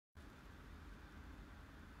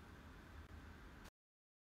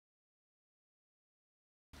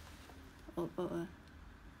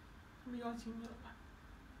他们邀请你了吧？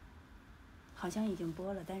好像已经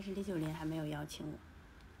播了，但是李九林还没有邀请我。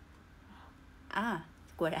啊，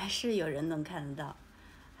果然是有人能看得到。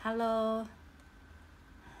Hello，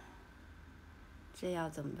 这要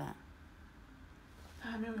怎么办？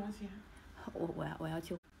他还没有邀请。我要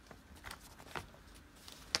去。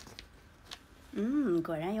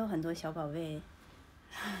果然有很多小宝贝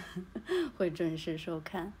会准时收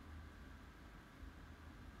看。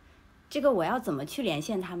这个我要怎么去连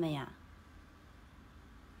线他们呀？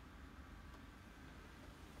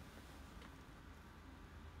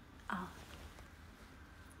啊，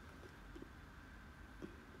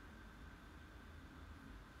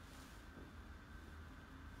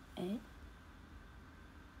哎，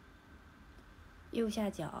右下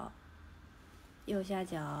角，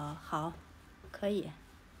好，可以。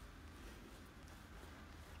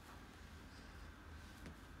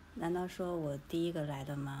难道说我第一个来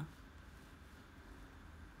的吗？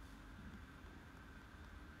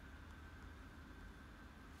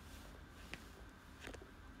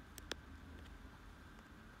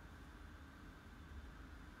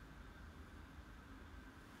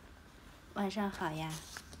晚上好呀。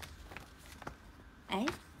哎，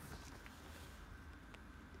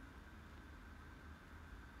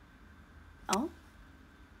哦，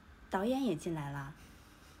导演也进来了。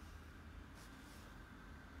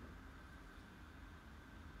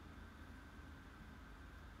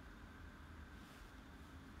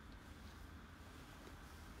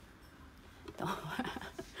等会儿，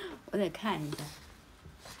我得看一下。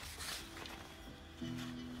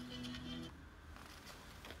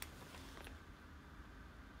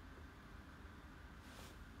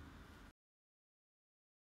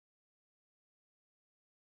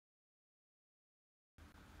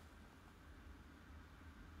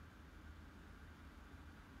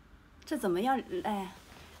这怎么样？哎，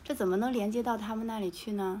这怎么能连接到他们那里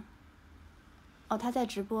去呢？哦，他在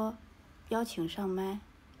直播，邀请上麦，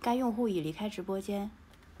该用户已离开直播间。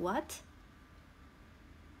What？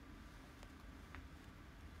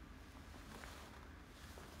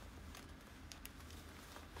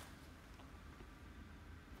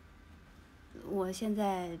 我现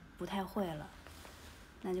在不太会了，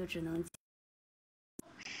那就只能。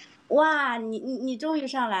哇，你终于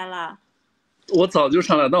上来了！我早就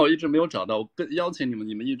上来，但我一直没有找到。我邀请你们，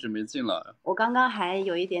你们一直没进来。我刚刚还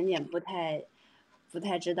有一点点不太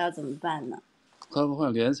知道怎么办呢。会不会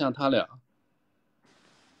连一下他俩？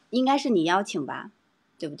应该是你邀请吧，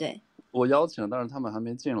对不对？我邀请，但是他们还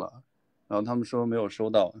没进来，然后他们说没有收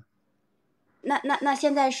到。那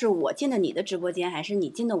现在是我进的你的直播间，还是你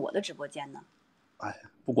进的我的直播间呢？哎，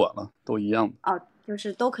不管了，都一样的。哦，就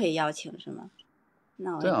是都可以邀请是吗？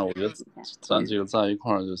那我对啊，我觉得咱几个在一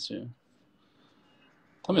块儿就行。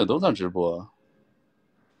他们也都在直播。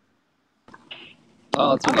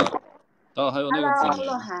啊，进来了。还有那个子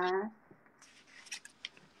乐涵。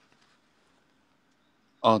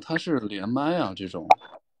哦，他是连麦啊，这种。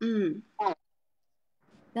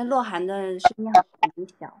那洛涵的声音很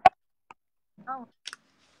小。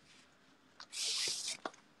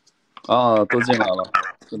啊，都进来了，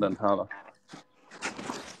就等他了。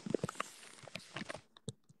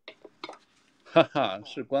哈哈，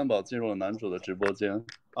是关宝进入了男主的直播间。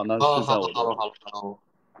啊，那是在我的。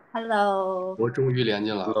Hello。我终于连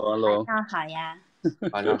进来了。Hello。晚上好呀。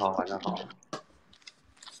晚上好，晚上好。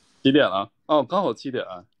几点了？哦，刚好7点。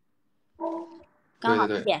刚好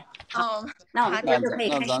7点。好，那我们现在就可以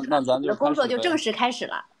开始了。那咱就的工作就正式开始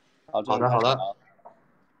了。好的好的。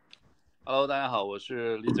Hello， 大家好，我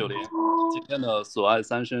是李九林。今天的《所爱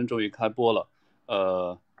三生》终于开播了。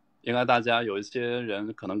应该大家有一些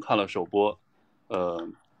人可能看了首播。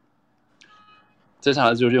接下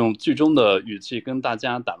来就是用剧中的语气跟大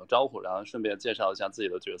家打个招呼，然后顺便介绍一下自己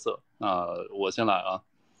的角色。我先来啊。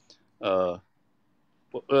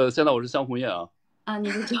现在我是香红叶啊。啊，你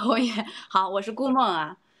是香红叶。好，我是顾梦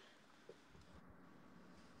啊。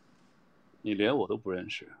你连我都不认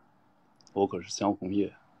识，我可是香红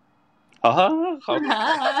叶。好。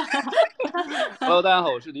Hello， 大家好，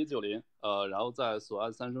我是李九林。然后在《所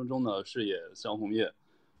爱三生》中呢饰演香红叶。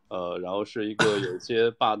然后是一个有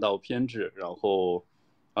些霸道偏执，然后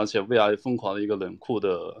而且为爱疯狂的一个冷酷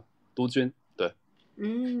的督军。对。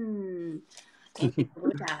鼓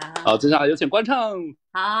掌。好，接下来有请关唱。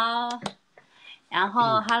好。然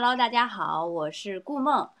后 Hello， 大家好，我是顾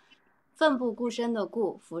梦，奋不顾身的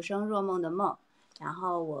顾，浮生若梦的梦。然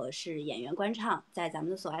后我是演员关唱，在咱们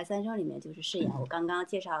的《所爱三生》里面就是饰演我刚刚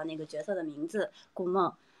介绍的那个角色的名字顾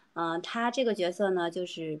梦。他这个角色呢，就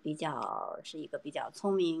是是一个比较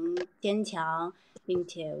聪明、坚强，并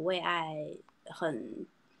且为爱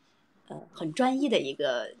很专一的一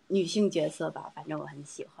个女性角色吧，反正我很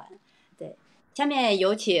喜欢。对，下面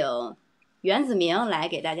有请袁子明来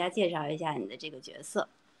给大家介绍一下你的这个角色。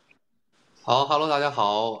好，Hello，大家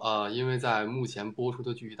好。因为在目前播出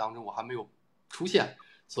的剧集当中我还没有出现，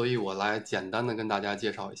所以我来简单的跟大家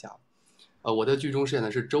介绍一下。我的剧中饰演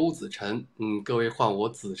的是周子晨，各位唤我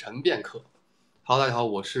子晨便可。Hello，大家好，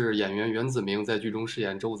我是演员袁子明，在剧中饰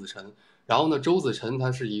演周子晨。然后呢，周子晨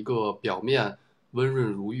他是一个表面温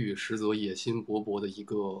润如玉，实则野心勃勃的一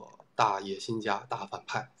个大野心家、大反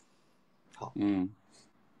派。好，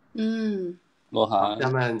洛涵，下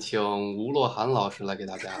面请吴洛涵老师来给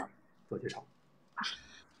大家做介绍。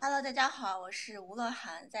Hello， 大家好，我是吴洛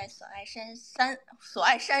涵，在所爱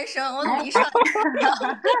山声，我努力上。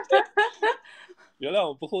原谅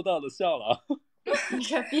我不厚道的笑了。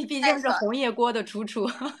毕竟是红叶锅的楚楚。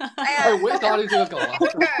哎呀，我也想到这个梗了。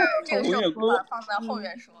这个是我放在后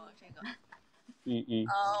面说这个。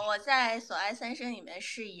我在所爱三生里面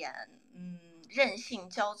饰演任性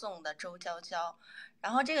骄纵的周娇娇。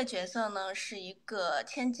然后这个角色呢是一个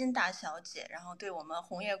千金大小姐，然后对我们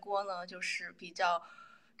红叶锅呢就是比较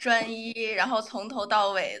专一，然后从头到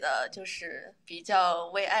尾的就是比较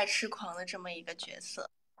为爱痴狂的这么一个角色。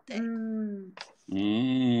对，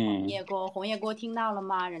红叶锅听到了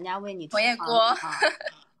吗？人家为你红叶锅，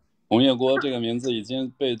红叶锅这个名字已经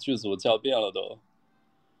被剧组叫遍了都。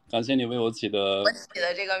感谢你为我起的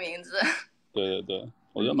这个名字。对，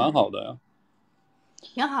我觉得蛮好的呀。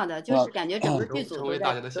挺好的，就是感觉整个剧组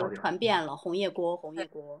都传遍了红叶锅。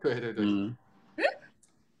对。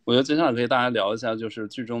我觉得接下来可以大家聊一下，就是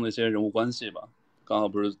剧中的一些人物关系吧。刚好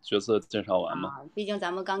不是角色介绍完嘛？毕竟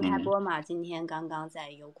咱们刚开播嘛，今天刚刚在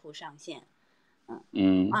优酷上线。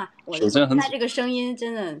我首先他这个声音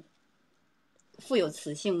真的富有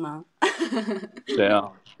磁性吗？谁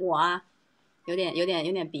啊？我啊，有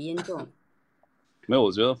点鼻音重。没有，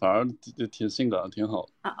我觉得反而挺性感，挺好。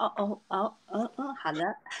好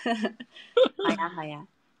的，好呀，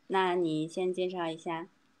那你先介绍一下。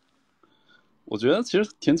我觉得其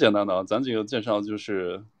实挺简单的啊，咱几个介绍就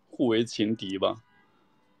是互为情敌吧。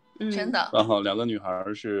真的。然后两个女孩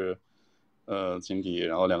是情敌，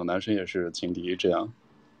然后两个男生也是情敌，这样。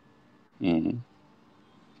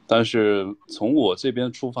但是从我这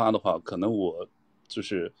边出发的话，可能我就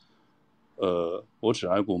是我只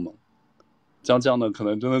爱顾梦。江江呢，可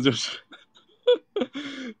能真的就是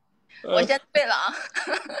我先退了啊，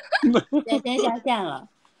先下线了。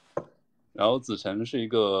然后子晨是一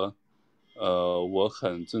个我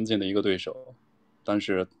很尊敬的一个对手，但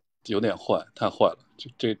是有点坏，太坏了。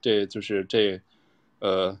这就是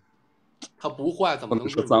他不坏怎么能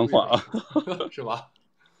说脏话啊？是吧？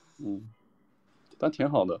但挺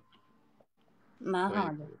好的，蛮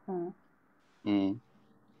好的。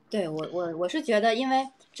对，我是觉得，因为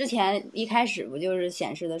之前一开始不就是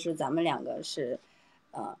显示的是咱们两个是，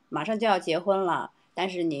马上就要结婚了，但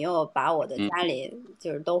是你又把我的家里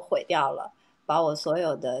就是都毁掉了，把我所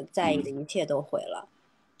有的在意的一切都毁了。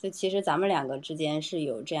就其实咱们两个之间是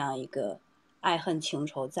有这样一个爱恨情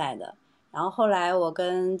仇在的。然后后来我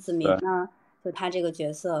跟子明呢，就他这个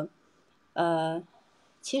角色，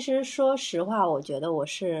其实说实话，我觉得我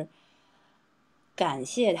是感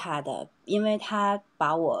谢他的，因为他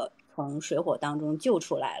把我从水火当中救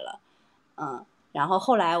出来了。然后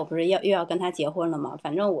后来我不是又要跟他结婚了嘛，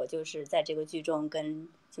反正我就是在这个剧中跟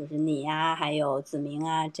就是你呀还有子明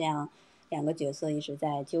啊这样两个角色一直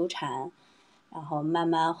在纠缠，然后慢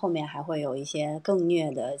慢后面还会有一些更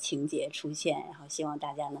虐的情节出现，然后希望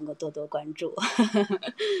大家能够多多关注。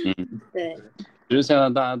对，其实现在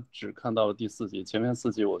大家只看到了第4集，前面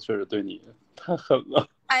4集我确实对你太狠了，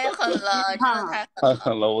太狠了，真的太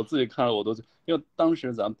狠了。我自己看了我都，因为当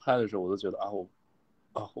时咱拍的时候我都觉得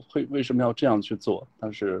我会为什么要这样去做？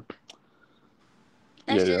但是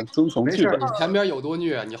也遵从剧本。你前边有多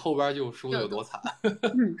虐，你后边就输的有多惨。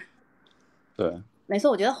对，没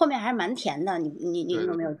错，我觉得后面还是蛮甜的，你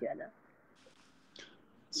有没有觉得？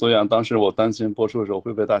所以当时我担心播出的时候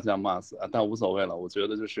会被大家骂死，但无所谓了。我觉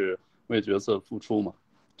得就是为角色付出嘛，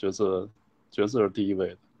角色是第一位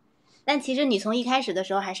的。但其实你从一开始的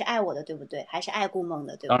时候还是爱我的，对不对？还是爱顾梦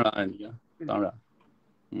的，对吧？当然爱你啊，当然。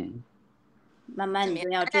慢慢你就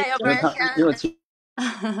要追，因为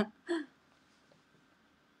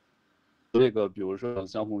这个比如说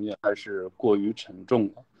江红叶还是过于沉重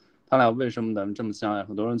了，他俩为什么能这么相爱？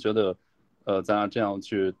很多人觉得咱俩这样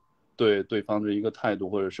去对对方的一个态度，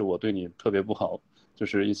或者是我对你特别不好，就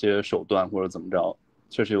是一些手段或者怎么着，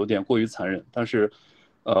确实有点过于残忍。但是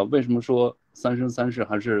为什么说三生三世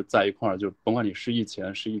还是在一块儿？就甭管你失忆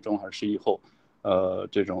前、失忆中还是失忆后，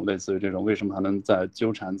这种类似于这种为什么还能再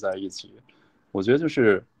纠缠在一起？我觉得就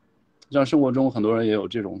是像生活中很多人也有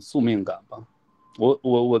这种宿命感吧。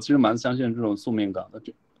我其实蛮相信这种宿命感的。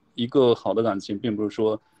一个好的感情并不是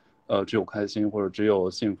说只有开心或者只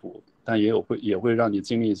有幸福，但也会让你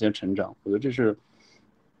经历一些成长。我觉得这是，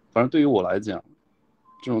反正对于我来讲，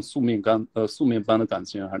这种宿命般的感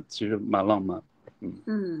情还其实蛮浪漫。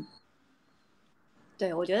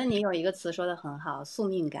对，我觉得你有一个词说的很好，宿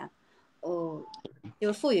命感。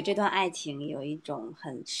就赋予这段爱情有一种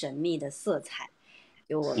很神秘的色彩。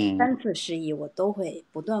就我3次失忆，我都会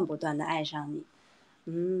不断的爱上你。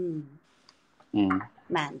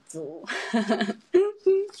满足。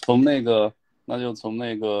那就从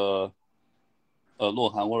那个洛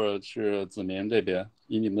涵或者是子明这边，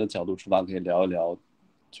以你们的角度出发，可以聊一聊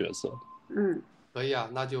角色。可以啊，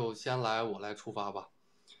那就先我来出发吧。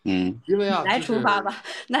因为啊，来出发吧，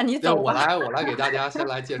那你走吧。我来给大家先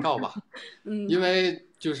来介绍吧。因为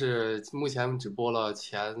就是目前只播了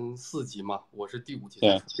前4集嘛，我是第5集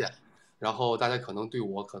才出现。然后大家可能对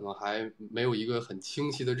我可能还没有一个很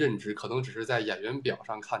清晰的认知，可能只是在演员表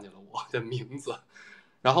上看见了我的名字。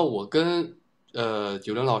然后我跟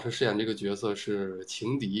九龄老师饰演这个角色是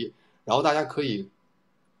情敌。然后大家可以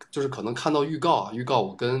就是可能看到预告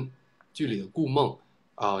我跟剧里的顾梦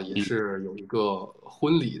也是有一个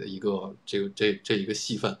婚礼的一个这一个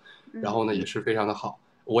戏份。然后呢也是非常的好，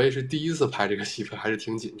我也是第一次拍这个戏份，还是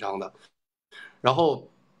挺紧张的。然后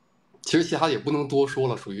其实其他也不能多说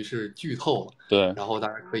了，属于是剧透了。对，然后大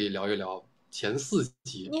家可以聊一聊前4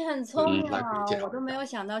集。你很聪明啊，我都没有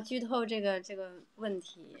想到剧透这个问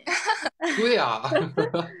题。对呀，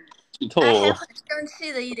剧透。还很生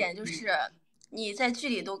气的一点就是，你在剧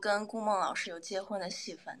里都跟顾梦老师有结婚的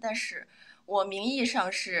戏份，但是我名义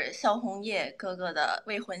上是萧红叶哥哥的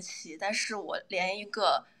未婚妻，但是我连一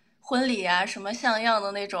个婚礼啊什么像样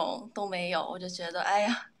的那种都没有，我就觉得哎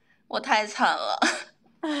呀，我太惨了。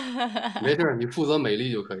没事，你负责美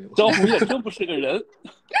丽就可以了。萧红叶真不是个人。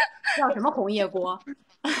叫什么红叶锅？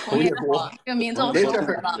红叶锅，这名字我说错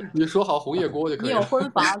了。你说好红叶锅就可以了。你有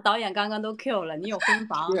婚房，导演刚刚都 Q 了，你有婚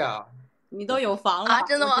房。对啊，你都有房了啊？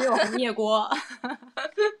真的吗？只有红叶锅。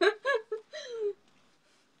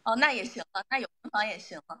哦，那也行了，那有婚房也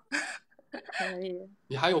行了。可以。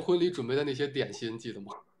你还有婚礼准备的那些点心记得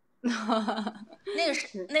吗？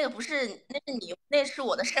那个不是，那是你，那是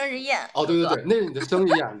我的生日宴。哦，对，那是你的生日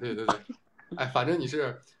宴，对。哎，反正你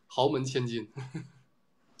是豪门千金。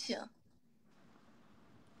行，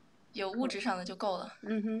有物质上的就够了。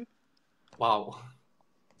哇哦，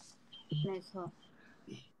没错。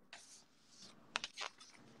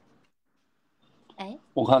哎，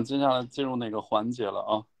我看接下来进入那个环节了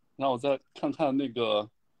啊，那我再看看那个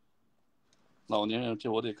老年人，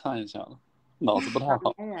这我得看一下了，脑子不太好。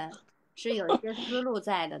老年人是有一些思路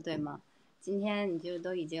在的，对吗？今天你就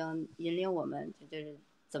都已经引领我们，就是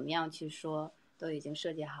怎么样去说，都已经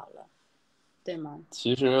设计好了，对吗？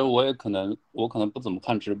其实我可能不怎么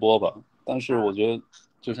看直播吧，但是我觉得，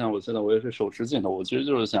就像我现在我也是手持镜头，我其实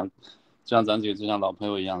就是想，就像咱几个就像老朋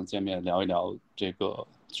友一样见面聊一聊这个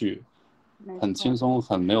剧，很轻松、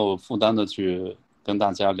很没有负担的去跟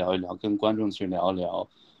大家聊一聊，跟观众去聊一聊，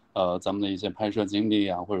咱们的一些拍摄经历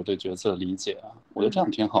啊，或者对角色的理解啊，我觉得这样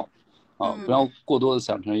挺好。不要过多的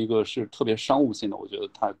想成一个是特别商务性的，我觉得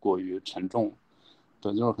太过于沉重。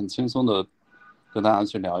对，就是很轻松的跟大家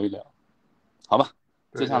去聊一聊，好吧？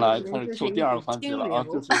接下来开始 Q 第2个环节了啊，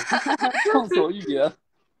就是畅所欲言，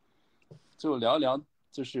就聊一聊，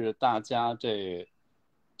就是大家这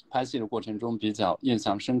拍戏的过程中比较印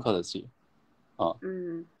象深刻的戏啊。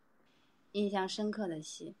印象深刻的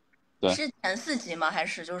戏。对，是前4集吗？还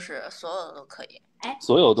是就是所有的都可以？哎，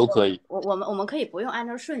所有都可以。我们可以不用按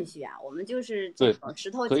照顺序啊，我们就是对石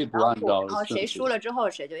头可以不按照，然后谁输了之后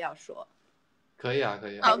谁就要说。可以啊。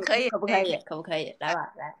哦，可以，可不可以？可不可以？来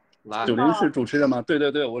吧，来。九龄是主持人吗？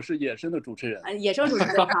对，我是野生的主持人。野生主持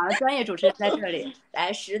人，好，专业主持人在这里。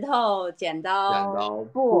来，石头剪刀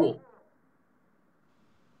布。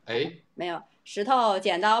哎，没有，石头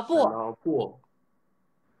剪刀布。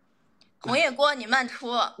红叶锅，你慢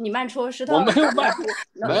出。你慢出，石头。我没有慢出。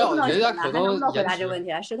没有，人家可能能不能回答这个问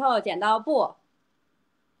题了？石头剪刀布。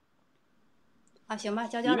啊，行吧，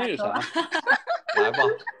娇来说吧。来吧。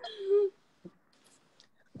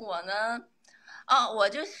我呢，我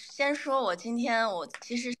就先说，我今天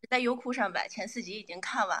其实是在优酷上把前4集已经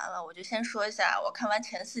看完了，我就先说一下，我看完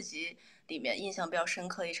前4集里面印象比较深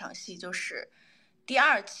刻的一场戏，就是第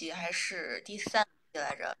2集还是第3集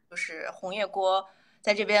来着，就是红叶锅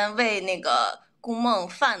在这边喂那个顾梦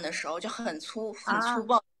饭的时候，就很粗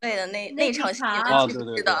暴喂的那场戏，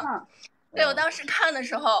对，对，我当时看的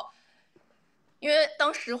时候，因为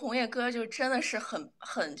当时红叶哥就真的是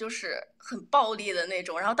就是很暴力的那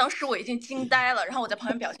种，然后当时我已经惊呆了，然后我在旁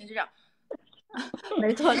边表现就这样。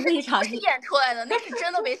没错，那一场不是演出来的，那是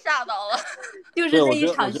真的被吓到了。就是那一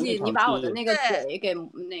场戏，你把我的那个嘴给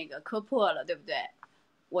那个磕破了，对不对？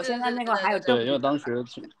我现在那个还有对，因为当时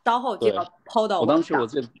刀后就要抛到我当时，我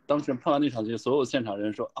记得当时碰完那场戏，所有现场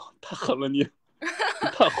人说啊，太狠了你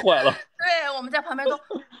太坏了。对，我们在旁边都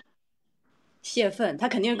泄愤，他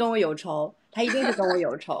肯定是跟我有仇，他一定是跟我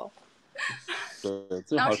有仇。对，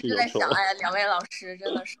最好是有仇。当时就在想，哎呀，两位老师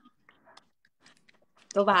真的是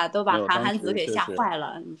都把韩寒子给吓坏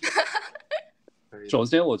了。首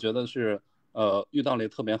先，我觉得是遇到了一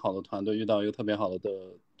个特别好的团队，遇到一个特别好的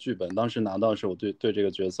剧本。当时拿到的时候，我对这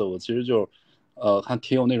个角色，我其实就还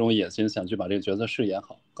挺有那种野心，想去把这个角色饰演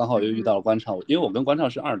好。刚好又遇到了关畅，因为我跟关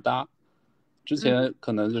畅是二搭，之前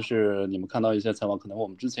可能就是你们看到一些采访，可能我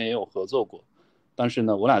们之前也有合作过，但是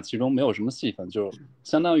呢，我俩其中没有什么戏份，就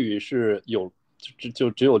相当于是有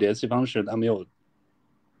就只有联系方式，但没有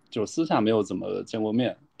就私下没有怎么见过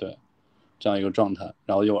面，对，这样一个状态。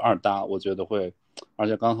然后又二搭，我觉得会。而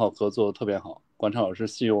且刚好合作特别好，关畅老师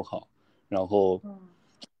戏又好，然后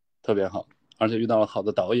特别好，而且遇到了好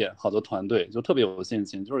的导演、好的团队，就特别有信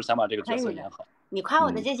心，就是想把这个角色演好。你夸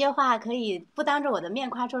我的这些话可以不当着我的面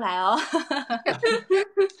夸出来哦。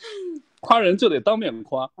夸人就得当面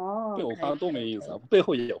夸，对我夸都没意思，背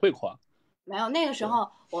后也会夸。没有，那个时候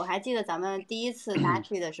我还记得咱们第一次搭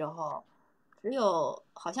剧的时候，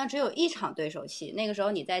好像只有一场对手戏，那个时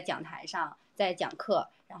候你在讲台上在讲课。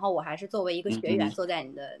然后我还是作为一个学员坐在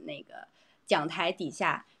你的那个讲台底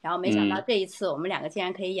下，然后没想到这一次我们两个竟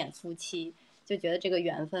然可以演夫妻，就觉得这个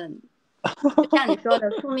缘分，像你说的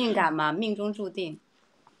宿命感嘛，命中注定。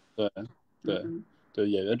对，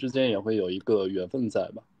演员之间也会有一个缘分在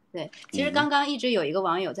吧？对，其实刚刚一直有一个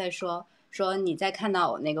网友在说你在看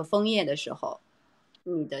到那个枫叶的时候，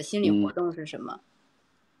你的心理活动是什么？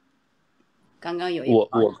刚刚有一个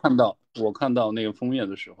我看到那个枫叶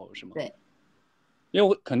的时候是吗？对。因为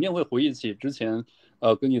我肯定会回忆起之前，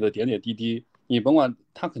跟你的点点滴滴。你甭管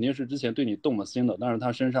他肯定是之前对你动了心的，但是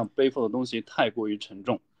他身上背负的东西太过于沉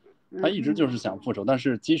重，他一直就是想复仇。但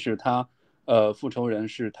是即使他，复仇人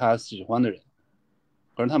是他喜欢的人，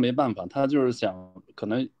可是他没办法，他就是想，可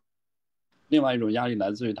能另外一种压力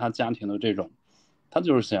来自于他家庭的这种，他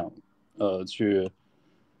就是想，去，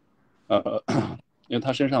因为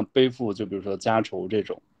他身上背负就比如说家仇这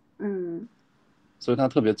种，所以他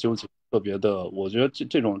特别纠结。特别的，我觉得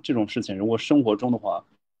这种事情，如果生活中的话，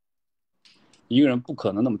一个人不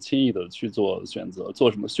可能那么轻易的去做选择，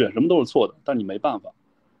选什么都是错的，但你没办法，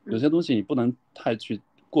有些东西你不能太去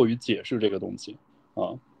过于解释这个东西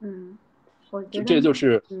啊。我觉得这就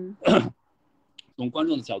是从观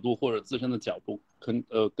众的角度或者自身的角度，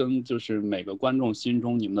跟就是每个观众心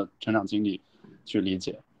中你们的成长经历去理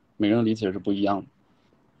解，每个人理解是不一样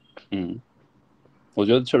的。我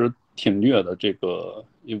觉得确实挺虐的，这个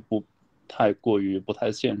一部。太过于不太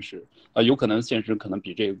现实有可能现实可能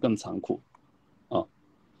比这个更残酷啊。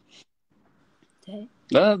对，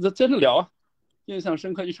来再接着聊啊。印象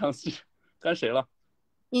深刻一场戏该谁了？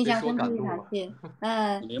印象深刻一场戏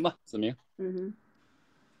子明吧，子明。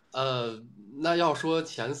那要说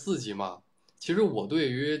前4集嘛，其实我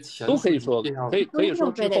对于前都可以说，可以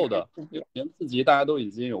说之后的，前4集大家都已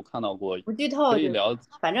经有看到过，不剧透可以聊。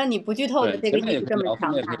反正你不剧透的这个前面也可以聊，后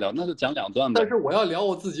面也可以聊，那就讲2段呗。但是我要聊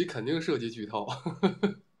我自己，肯定涉及剧透，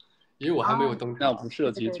因为我还没有登场。那不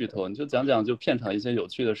涉及剧透，你就讲就片场一些有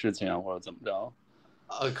趣的事情啊，或者怎么着。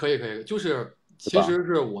可以，就是其实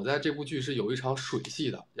是我在这部剧是有一场水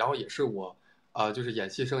戏的，然后也是我就是演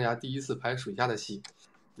戏生涯第一次拍水下的戏。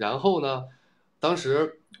然后呢，当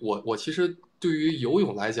时我其实对于游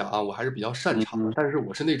泳来讲啊，我还是比较擅长的，但是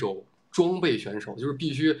我是那种装备选手，就是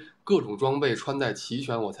必须各种装备穿戴齐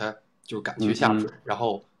全，我才就是敢去下水，然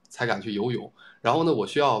后才敢去游泳。然后呢，我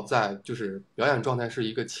需要在就是表演状态是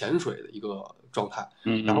一个潜水的一个状态，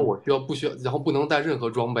然后我然后不能带任何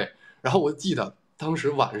装备。然后我记得当时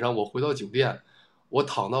晚上我回到酒店，我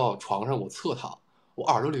躺到床上，我侧躺，我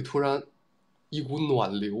耳朵里突然一股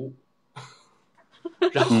暖流。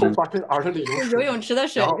然后发现耳朵里游泳池的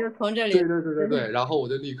水就从这里，对，然后我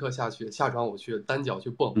就立刻下床，我去单脚去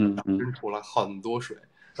蹦，然后真出来很多水，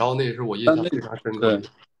然后那也是我印象非常深刻的。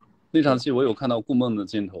那场戏我有看到顾梦的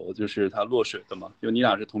镜头，就是他落水的嘛，就你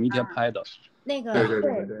俩是同一天拍的。那个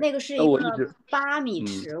对，那个是一个8米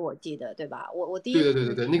池，我记得对吧？我第一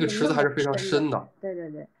次对，那个池子还是非常深的。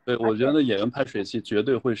对，我觉得演员拍水戏绝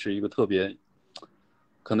对会是一个特别，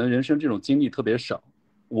可能人生这种经历特别少。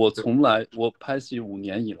我拍戏5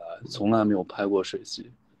年以来从来没有拍过水戏，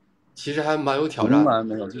其实还蛮有挑战的。从来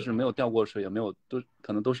没有，就是没有掉过水，也没有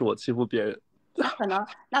可能都是我欺负别人。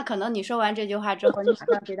那可能你说完这句话之后，你马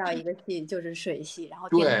上接到一个戏就是水戏，然后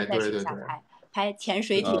天天在水下拍潜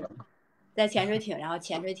水艇，在潜水艇，然后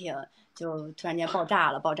潜水艇就突然间爆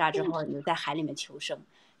炸了，爆炸之后你就在海里面求生，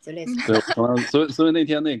就类似。对，所以那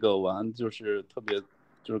天那个我还就是特别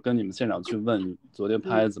就是跟你们现场去问昨天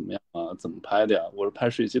拍怎么样啊，怎么拍的呀？我说拍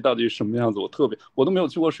水戏到底什么样子？我都没有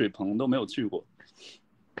去过水棚，都没有去过。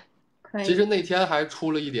其实那天还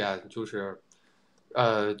出了一点就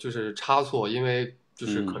是差错，因为就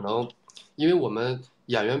是可能因为我们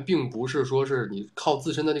演员并不是说是你靠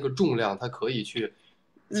自身的那个重量，它可以去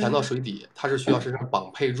潜到水底，它是需要身上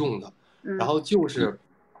绑配重的，然后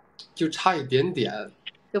就差一点点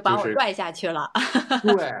就把我拽下去了。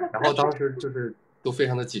对，然后当时就是都非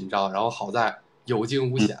常的紧张，然后好在有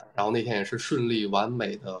惊无险，然后那天也是顺利完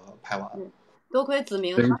美的拍完。多亏子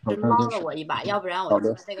明当时捞了我一把，要不然我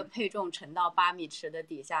就那个配重沉到8米池的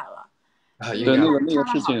底下了。对，那个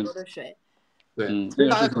事情，多的水。对，那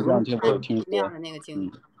个事情这两天我有听说。的那个镜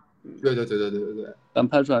头。对，但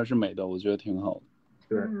拍出来是美的，我觉得挺好的。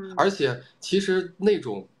对，而且其实那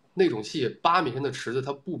种戏8米深的池子，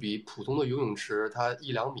它不比普通的游泳池它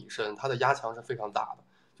1-2米深，它的压强是非常大的，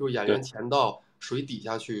就是演员潜到水底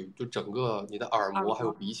下去，就整个你的耳膜还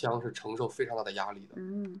有鼻腔是承受非常大的压力的。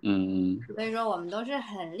所以说我们都是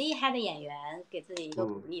很厉害的演员，给自己一个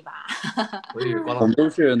鼓励吧。所以我们都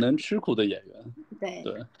是能吃苦的演员。对，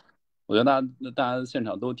我觉得大家现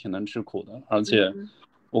场都挺能吃苦的，而且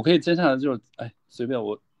我可以接下来就是随便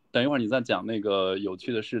我等一会儿你再讲那个有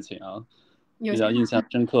趣的事情啊，比较印象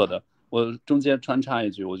深刻的。我中间穿插一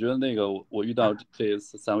句，我觉得那个我遇到这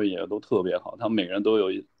3位演员都特别好，他们每个人都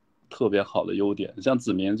有特别好的优点。像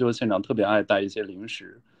子明就是现场特别爱带一些零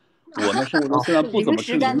食，我呢生活中虽然不怎么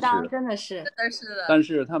吃零食，真的是，但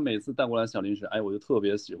是他每次带过来小零食，我就特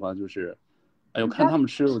别喜欢，就是我看他们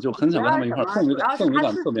吃，我就很想跟他们一块儿，氛围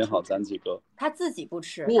感特别好，咱几个。他自己不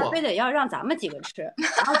吃，他非得要让咱们几个吃，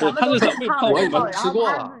然后他就想我已经吃过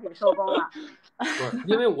了，自己收工了。不是，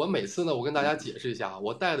因为我每次呢，我跟大家解释一下，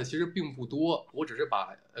我带的其实并不多，我只是把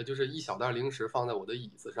就是一小袋零食放在我的椅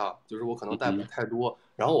子上，就是我可能带不了太多，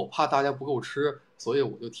然后我怕大家不够吃，所以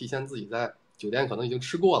我就提前自己在酒店可能已经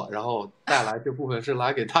吃过了，然后带来这部分是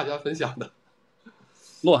来给大家分享的。嗯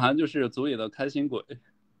洛涵就是组里的开心鬼。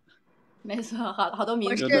没错，好多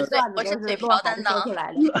名字我是嘴瓢担当出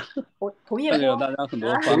来的。我同意。带给了大家很多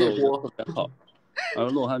欢乐，特别好。而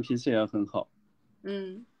洛涵脾气也很好。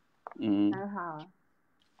很好。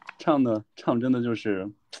唱真的就是，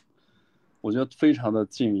我觉得非常的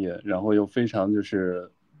敬业，然后又非常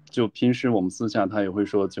就平时我们私下他也会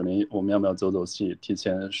说90我们要不要走戏，提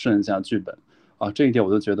前顺一下剧本啊，这一点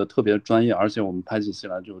我就觉得特别专业，而且我们拍起戏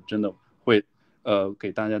来就真的会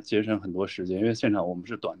给大家节省很多时间，因为现场我们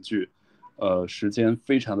是短剧。时间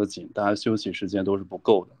非常的紧，大家休息时间都是不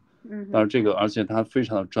够的。但是而且他非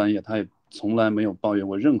常的专业，他也从来没有抱怨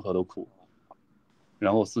过任何的苦。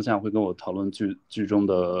然后私下会跟我讨论剧中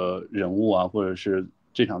的人物啊，或者是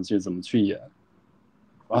这场戏怎么去演。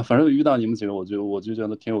反正遇到你们几个，我就觉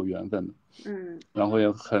得挺有缘分的。然后也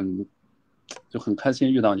很开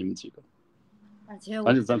心遇到你们几个。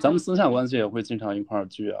而且咱们私下关系也会经常一块儿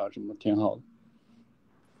聚啊，什么挺好的。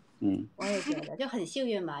我也觉得就很幸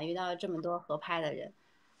运嘛，遇到这么多合拍的人，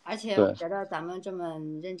而且我觉得咱们这么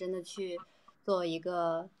认真的去做一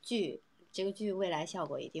个剧，这个剧未来效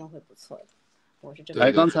果一定会不错的。我是这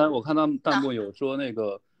么。刚才我看他们弹幕有说那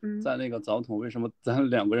个，在那个澡桶为什么咱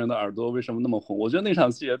2个人的耳朵为什么那么红？我觉得那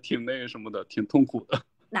场戏也挺那个什么的，挺痛苦的。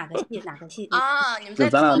哪个戏啊？你们在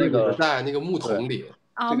咱俩在那个木桶里，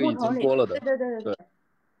这个已经播了的。对，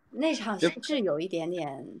那场戏是有一点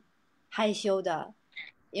点害羞的。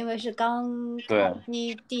因为是刚开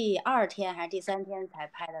机第2天还是第3天才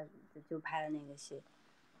拍的，就拍了那个戏，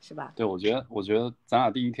是吧？对，我觉得咱俩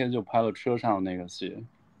第1天就拍了车上那个戏。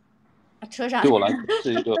车上对我来说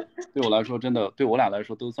是一个，对我来说真的，对我俩来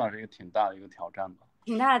说都算是一个挺大的一个挑战吧。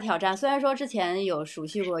挺大的挑战，虽然说之前有熟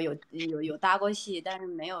悉过，有搭过戏，但是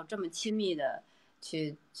没有这么亲密的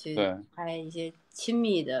去拍一些亲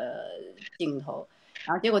密的镜头，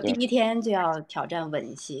然后结果第1天就要挑战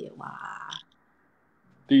吻戏，哇！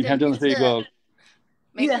第1天真的是一个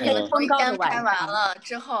每次头一天拍完了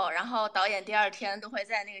之后，然后导演第2天都会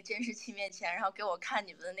在那个监视器面前，然后给我看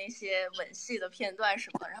你们的那些吻戏的片段什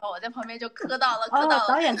么，然后我在旁边就磕到了。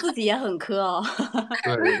导演自己也很磕哦。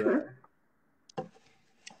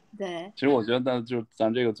对。其实我觉得就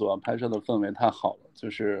咱这个组拍摄的氛围太好了，就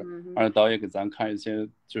是而且导演给咱看一些，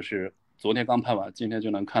就是昨天刚拍完，今天就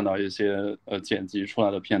能看到一些剪辑出来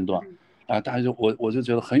的片段。大家我就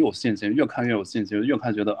觉得很有信心，越看越有信心，越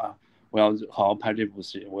看觉得我要好好拍这部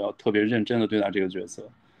戏，我要特别认真的对待这个角色。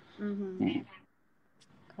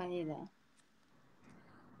可以的。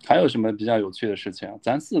还有什么比较有趣的事情啊？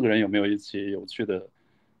咱4个人有没有一起有趣的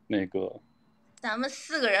那个？咱们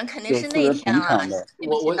4个人肯定是那天了。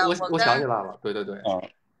我想起来了，对，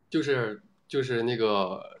就是那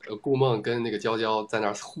个顾梦跟那个娇娇在那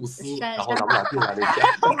儿互撕，然后咱们俩进来那天。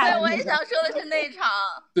对，我也想说的是那场。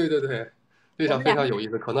对，那场非常有意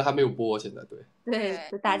思，可能还没有播现在。对，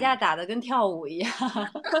打架打得跟跳舞一样。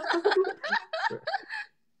对，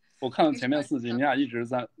我看了前面4集，你俩一直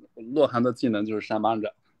在洛涵的技能就是扇巴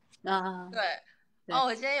掌。啊，对。哦，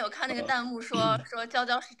我今天有看那个弹幕说娇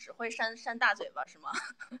娇是只会扇大嘴巴是吗？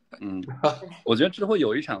我觉得之后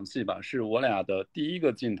有一场戏吧，是我俩的第一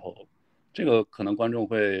个镜头，这个可能观众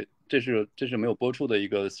会，这是没有播出的一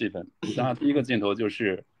个戏份。当然第一个镜头就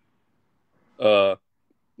是，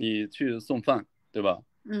你去送饭对吧？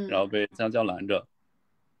然后被娇娇拦着，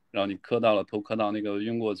然后你头磕到那个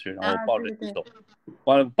晕过去，然后抱着你走。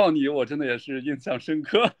完了抱你，我真的也是印象深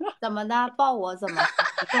刻。怎么的？抱我怎么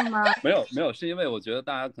动吗？没有，是因为我觉得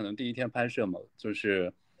大家可能第一天拍摄嘛，就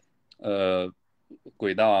是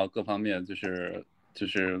轨道啊各方面就是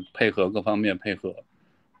配合各方面配合，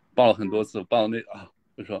抱了很多次，抱那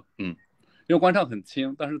就说因为关唱很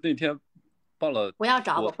轻，但是那天抱了。不要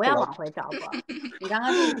找我，不要往回找我。你刚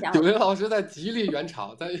刚这讲，九林老师在极力圆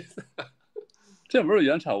场，这不是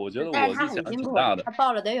圆场，我觉得我力气还挺大的。他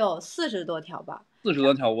抱了得有40多条吧。40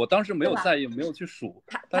多条，我当时没有在意，没有去数。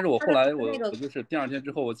但是我后来我就是第2天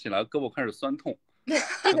之后，我起来胳膊开始酸痛。对，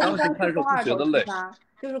我当时开始不觉得累，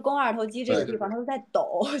就是肱二头肌这个地方它都在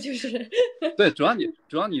抖，就是。对，主要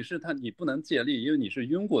你是你不能借力，因为你是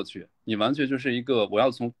晕过去，你完全就是一个我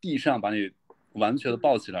要从地上把你完全的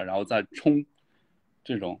抱起来，然后再冲，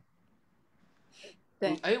这种。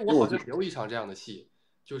对，我好像有一场这样的戏，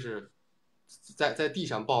就是在地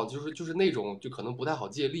上抱，就是那种就可能不太好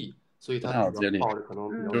借力，所以他抱着可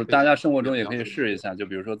能就是大家生活中也可以试一下，就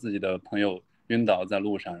比如说自己的朋友晕倒在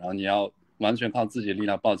路上，然后你要完全靠自己力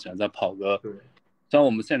量抱起来，再跑个，虽然我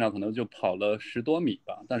们现场可能就跑了10多米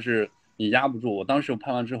吧，但是你压不住。我当时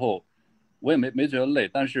拍完之后，我也没觉得累，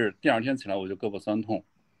但是第2天起来我就胳膊酸痛，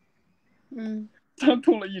酸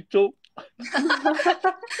痛了1周。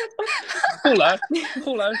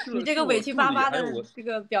后来是你这个委屈巴巴的这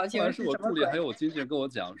个表情是我助理还有我经纪人跟我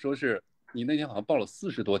讲，说是你那天好像抱了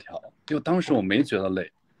40多条，因为当时我没觉得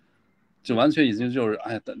累，就完全已经就是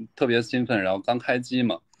特别兴奋，然后刚开机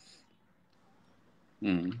嘛。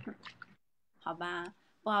好吧，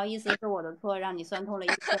不好意思，是我的错，让你酸痛了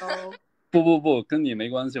1周。不，跟你没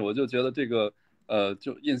关系，我就觉得这个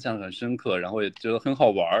就印象很深刻，然后也觉得很好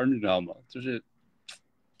玩，你知道吗？是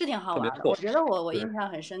挺好玩的。我觉得我印象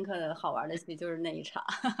很深刻的好玩的戏就是那一场。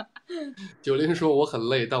90说我很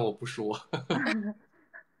累，但我不说。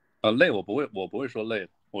累我不会说累的，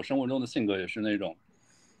我生活中的性格也是那种，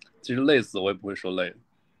其实累死我也不会说累的。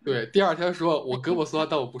对，第2天说我胳膊酸，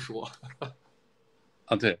但我不说。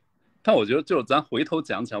对，但我觉得就是咱回头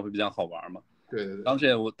讲起来会比较好玩嘛。对，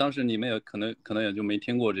当时你们也可能也就没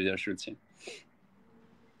听过这件事情。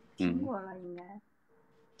听过了，应该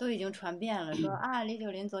都已经传遍了，说李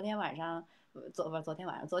九林昨天晚上，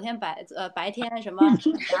昨天白天什么，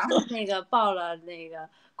然后那个抱了那个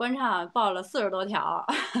关唱抱了40多条，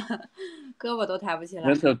胳膊都抬不起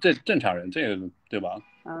来。这正常人，这个对吧？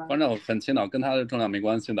关唱很勤劳，跟他的重量没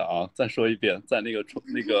关系的啊。再说一遍，再那个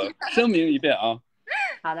声明一遍啊。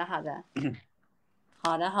好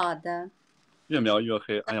的。越描越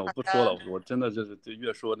黑，哎呀，我不说了，我真的就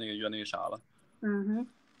越说越那啥了。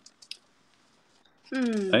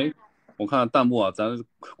我看弹幕啊，咱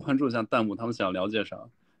关注一下弹幕，他们想了解啥？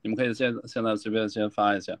你们可以现在随便先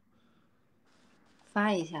发一下。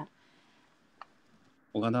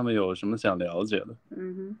我看他们有什么想了解的。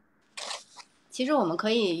其实我们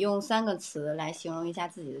可以用3个词来形容一下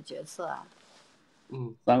自己的角色啊。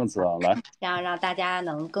 3个词啊，来，这样让大家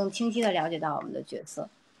能更清晰的了解到我们的角色，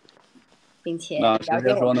并且了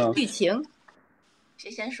解我们的剧情。谁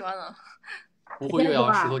先说呢？不会又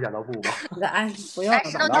要石头剪刀布吧？不用了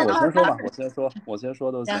吧？那我先说吧，我先说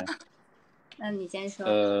都行。那你先说。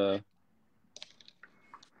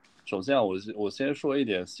首先我先说一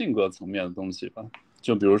点性格层面的东西吧，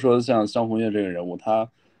就比如说像江红叶这个人物，他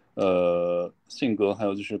性格还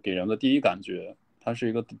有就是给人的第一感觉，他是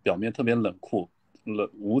一个表面特别冷酷、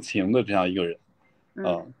无情的这样一个人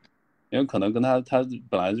因为可能跟他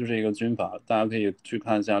本来就是一个军阀，大家可以去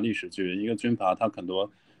看一下历史剧，一个军阀他很多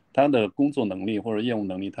他的工作能力或者业务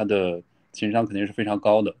能力，他的情商肯定是非常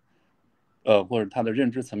高的，或者他的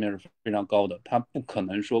认知层面是非常高的，他不可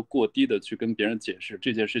能说过低的去跟别人解释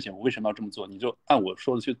这件事情我为什么要这么做，你就按我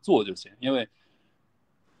说的去做就行，因为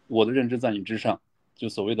我的认知在你之上，就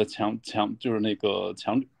所谓的就是那个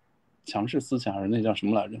强势思想还是那叫什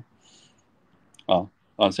么来着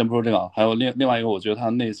先不说这个，还有另外一个，我觉得他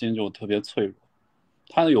内心就特别脆弱，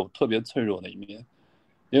他有特别脆弱的一面，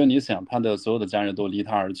因为你想，他的所有的家人都离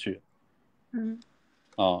他而去，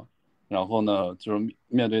然后呢，就是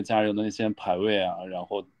面对家人的那些排位啊，然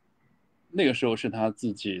后那个时候是他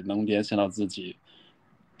自己能联想到自己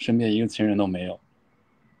身边一个亲人都没有，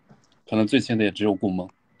可能最亲的也只有顾梦。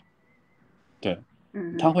对，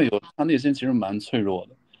他内心其实蛮脆弱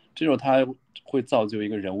的，这时候他会造就一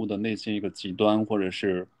个人物的内心一个极端，或者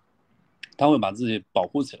是他会把自己保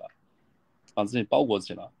护起来，把自己包裹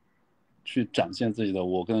起来，去展现自己的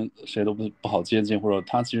我跟谁都不好接近，或者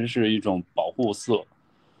他其实是一种保护色。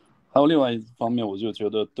还有另外一方面，我就觉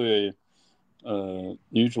得对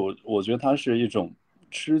女主，我觉得她是一种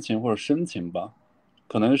痴情或者深情吧，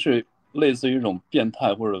可能是类似于一种变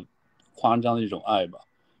态或者夸张的一种爱吧。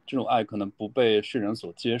这种爱可能不被世人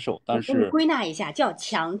所接受，但是归纳一下叫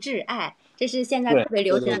强制爱，这是现在特别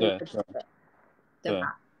流行的一个词，对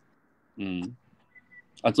吧？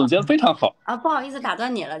总结得非常好啊，不好意思打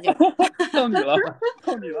断你了，就到你了，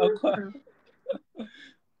快。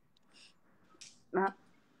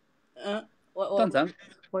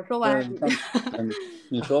我说完，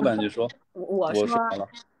你说呗，你说。我说了，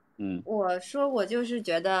我说我就是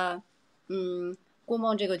觉得，顾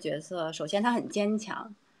梦这个角色，首先她很坚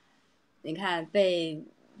强，你看被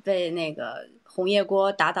那个红叶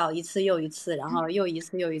锅打倒一次又一次，然后又一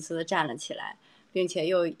次又一次的站了起来，并且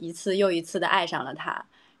又一次又一次的爱上了他，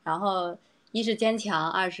然后一是坚强，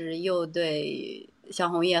二是又对萧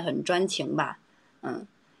红叶很专情吧，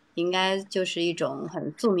应该就是一种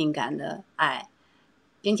很宿命感的爱，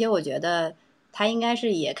并且我觉得他应该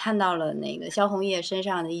是也看到了那个萧红叶身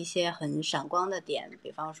上的一些很闪光的点，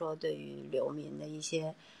比方说对于流民的一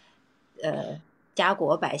些家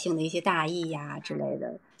国百姓的一些大义呀之类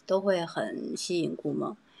的，都会很吸引顾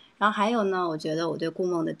梦。然后还有呢，我觉得我对顾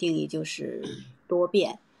梦的定义就是多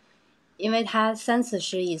变，因为他3次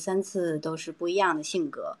失忆，3次都是不一样的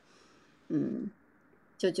性格，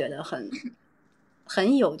就觉得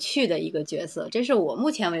很有趣的一个角色，这是我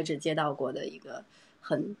目前为止接到过的一个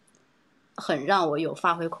很让我有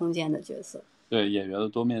发挥空间的角色。对演员的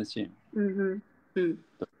多面性。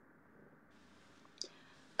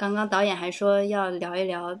刚刚导演还说要聊一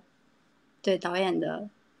聊对导演的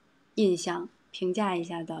印象，评价一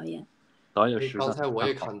下导演。导演实在刚才我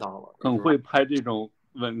也看到了，很会拍这种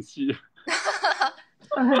吻戏。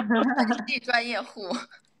吻戏专业户。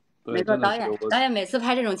没错，导演每次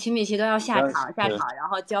拍这种亲密戏都要下场，然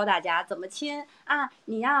后教大家怎么亲啊，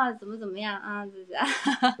你要怎么样啊，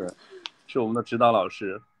是我们的指导老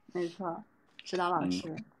师。没错，指导老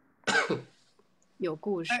师有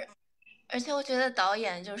故事。而且我觉得导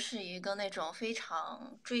演就是一个那种非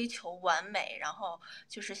常追求完美，然后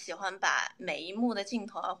就是喜欢把每一幕的镜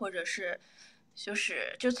头啊，或者是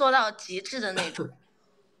就做到极致的那种。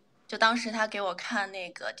就当时他给我看那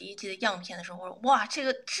个第1季的样片的时候，我说哇，这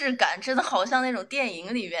个质感真的好像那种电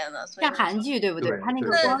影里面的，像韩剧对不对？他那个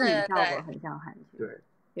光影效果很像韩剧。对，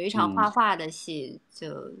有一场画画的戏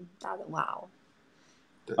就打的哇哦。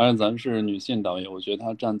而且咱是女性导演，我觉得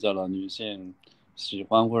他站在了女性喜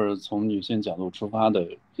欢或者从女性角度出发的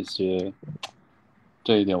一些，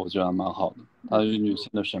这一点我觉得还蛮好的。他对女性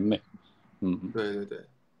的审美，对，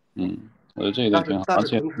我觉得这一点挺好。但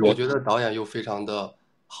是同时我觉得导演又非常的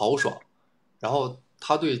豪爽，然后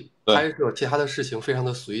他对拍摄其他的事情非常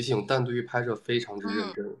的随性，但对于拍摄非常之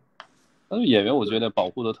认真。演员我觉得保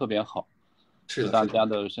护的特别好，是的，大家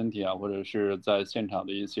的身体啊，或者是在现场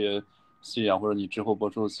的一些戏啊，或者你之后播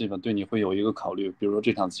出的戏份，对你会有一个考虑。比如说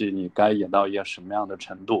这场戏你该演到一个什么样的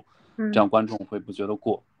程度，这样观众会不觉得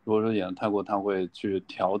过。如果说演得太过，他会去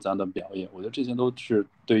调咱的表演。我觉得这些都是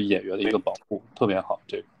对演员的一个保护，特别好。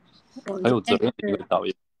这个很有责任的一个导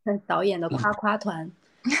演。导演的夸夸团，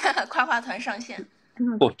夸夸团上线。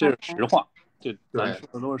不，这是实话，咱说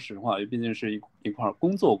的都是实话，毕竟是一块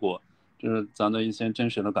工作过，这是咱的一些真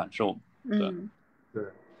实的感受。对。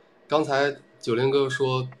刚才90哥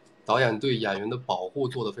说导演对演员的保护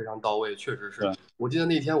做得非常到位，确实是。我记得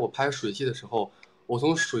那天我拍水戏的时候，我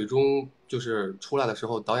从水中就是出来的时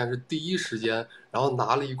候，导演是第一时间，然后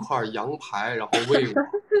拿了一块羊排，然后喂我。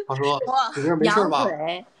他说：“你这没事吧？”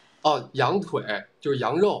羊腿就是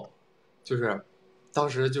羊肉，就是当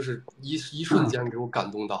时就是一瞬间给我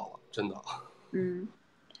感动到了，真的。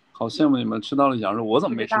好羡慕你们吃到了羊肉，我怎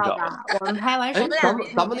么没吃着？我们拍完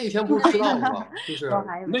咱们那天不是吃到了吗？就是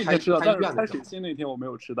那天吃到，但是拍水戏那天我没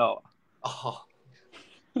有吃到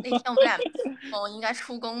那天我们俩应该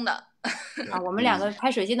出工的我们2个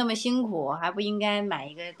拍水戏那么辛苦，还不应该买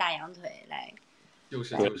一个大羊腿来？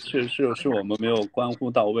是我们没有关乎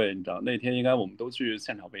到位，你知道，那天应该我们都去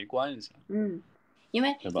现场围观一下。因为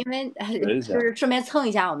一下就是顺便蹭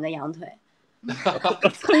一下我们的羊腿。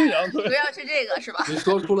蹭羊腿，主要是这个是吧？你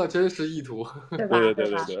说出了真实意图，对吧？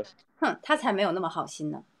对。哼，他才没有那么好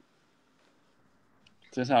心呢。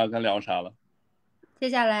接下来该聊啥了？接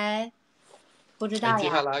下来不知道呀。接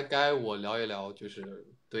下来该我聊一聊，就是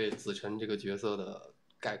对子晨这个角色的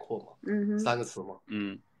概括嘛。3个词嘛。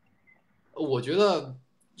我觉得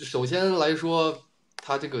首先来说，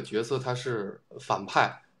他这个角色他是反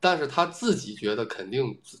派，但是他自己肯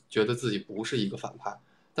定觉得自己不是一个反派。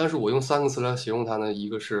但是我用3个词来形容他呢，一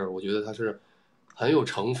个是我觉得他是很有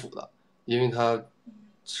城府的，因为他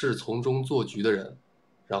是从中做局的人，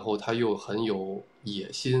然后他又很有野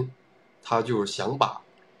心，他就是想把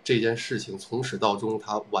这件事情从始到终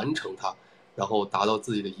他完成它，然后达到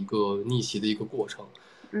自己的一个逆袭的一个过程。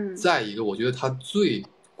再一个我觉得他最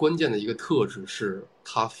关键的一个特质是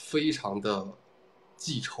他非常的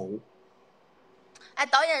记仇。哎，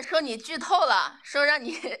导演说你剧透了，说让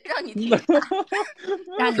你听，是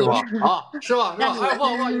吧？是吧？哎，不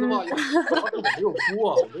好意思，我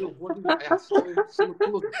没有播这个，哎呀，稍微说个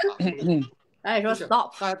梗啊。哎，说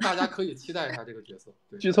stop， 大家可以期待一下这个角色。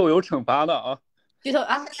剧透有惩罚的啊！剧透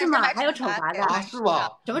啊？是吗？还有惩罚的啊？是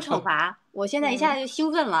吧？什么惩罚？我现在一下就兴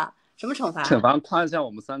奋了。什么惩罚？惩罚夸一下我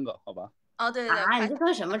们3个，好吧？哦，对。你这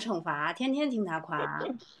算什么惩罚？天天听他夸。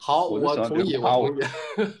好，我同意。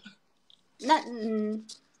那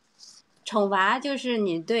惩罚就是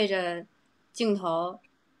你对着镜头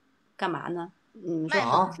干嘛呢？卖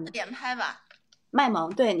萌点拍吧。卖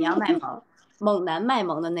萌，对，你要卖萌，猛男卖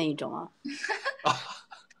萌的那一种啊。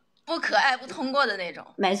不可爱不通过的那种。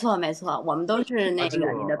没错，我们都是那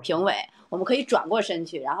个你的评委，我们可以转过身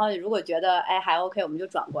去，然后如果觉得还 OK， 我们就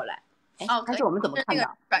转过来。但是我们怎么看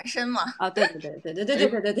到？转身嘛。啊，对。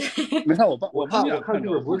没看我看这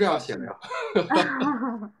个不是这样写的呀。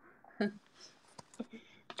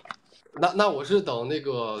那我是等那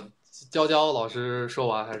个娇娇老师说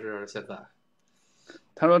完还是现在？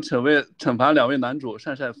他说惩罚2位男主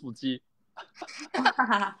晒晒腹肌。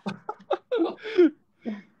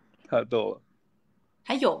太逗了。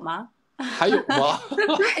还有吗？还有吗？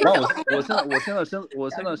然后我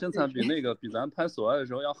现在身材比咱拍索爱的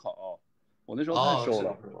时候要好，我那时候太瘦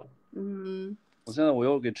了。我现在我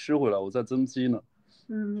又给吃回来，我在增肌呢。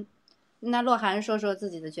那洛涵说说自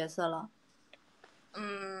己的角色了。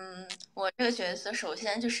我这个角色首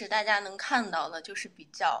先就是大家能看到的，就是比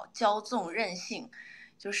较骄纵任性，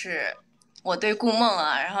就是我对顾梦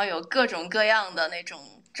啊，然后有各种各样的那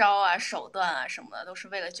种招啊、手段啊什么的，都是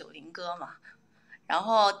为了90哥嘛。然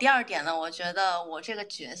后第二点呢，我觉得我这个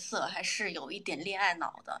角色还是有一点恋爱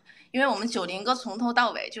脑的，因为我们90哥从头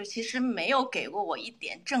到尾就其实没有给过我一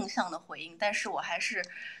点正向的回应，但是我还是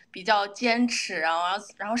比较坚持，然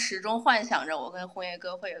后始终幻想着我跟红叶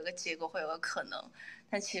哥会有个结果，会有个可能，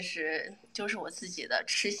但其实就是我自己的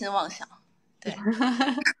痴心妄想。对，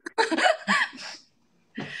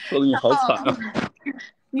说的你好惨啊！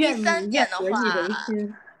第3点的话，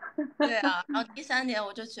对啊，然后第3点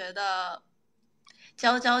我就觉得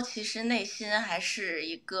娇娇其实内心还是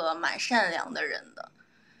一个蛮善良的人的。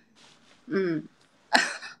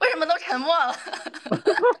为什么都沉默了？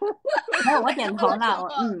我点头了。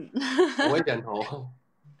我也点头。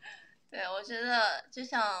对，我觉得就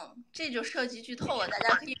像这就涉及剧透了，大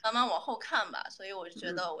家可以慢慢往后看吧。所以我就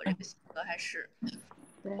觉得我这个性格还是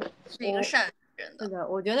是一个善良人的。对的，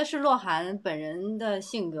我觉得是洛涵本人的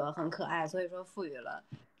性格很可爱，所以说赋予了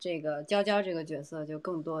这个娇娇这个角色就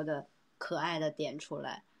更多的可爱的点出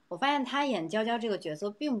来。我发现他演娇娇这个角色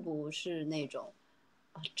并不是那种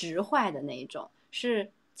直坏的那一种，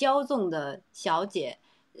是骄纵的小姐，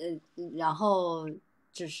然后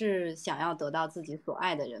只是想要得到自己所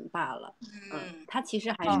爱的人罢了。他其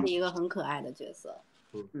实还是一个很可爱的角色。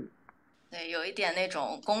对，有一点那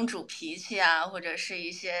种公主脾气啊，或者是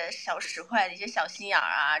一些小使坏的一些小心眼儿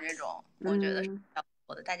啊，这种我觉得是比较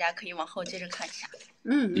多的，大家可以往后接着看一下。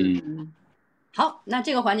好，那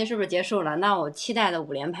这个环节是不是结束了？那我期待的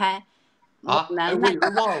5连拍啊！我已经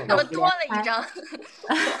忘了，怎么多了一张？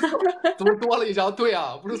怎么多了一张？对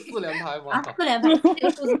啊，不是4连拍吗？4连拍，这个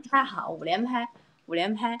数字太好，5连拍，5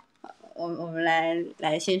连拍，我们来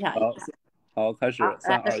欣赏一下。好，开始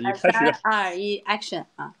，3、2、1，开始。3、2、1 ，Action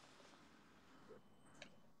啊！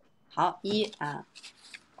好，1啊！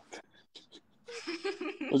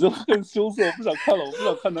我就很羞涩，我不想看了，我不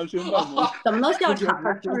想看男生卖萌。怎么能笑场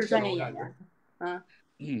呢？是不是专业演员？2。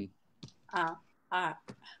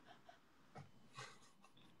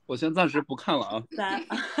我先暂时不看了啊。3。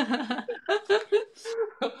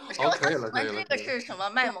好，可以了，可以了。这个是什么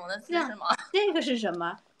卖萌的姿势吗？这个是什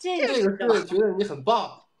么？这个是觉得你很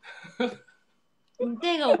棒。你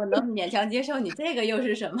这个我能勉强接受，你这个又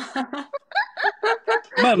是什么？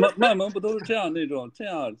卖萌不都是这样这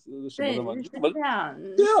样什么的吗？对，这样。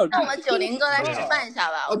对啊，让我们90哥来示范一下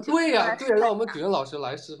吧。对呀，让我们90老师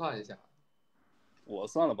来示范一下。我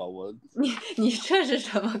算了吧，你这是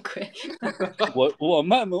什么鬼？我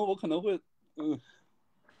卖萌，我可能会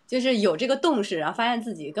就是有这个动势，然后发现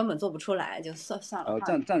自己根本做不出来，就算了。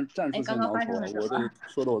战术性挠头，我这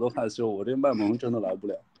说的我都害羞，我这卖萌真的来不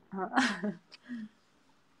了。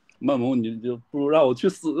卖萌你就不如让我去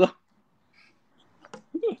死。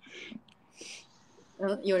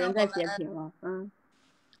有人在截屏了，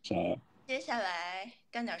啥？接下来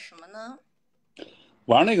干点什么呢？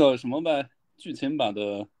玩那个什么呗，剧情版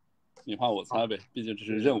的你画我猜呗，毕竟这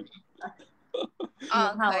是任务。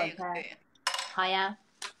啊，可以，好呀。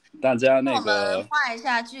大家那个我们画一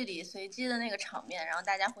下剧里随机的那个场面，然后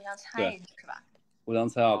大家互相猜一下，是吧？互相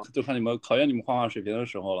猜啊，就看你们考验你们画画水平的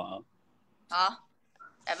时候了啊。好，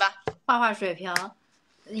来吧。画画水平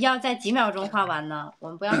要在几秒钟画完呢？我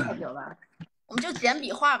们不要太久吧。我们就简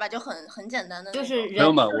笔画吧，就很简单的。就是朋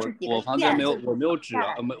友们，我房间我没有纸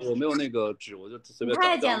啊，我没有那个纸，我就随便。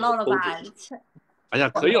太简陋了吧！哎呀，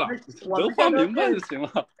可以了，能画明白就行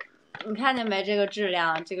了。你看见没？这个质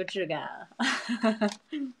量，这个质感。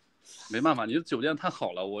没办法，你的酒店太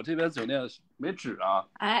好了，我这边酒店没纸啊，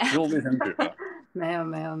哎，只有卫生纸。没有，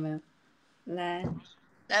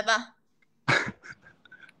来吧。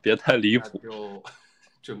别太离谱。就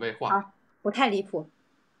准备画。好，不太离谱。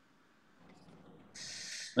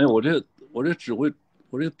哎，我这纸会，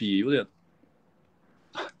我这笔有点。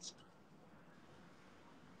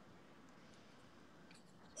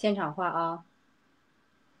现场画啊！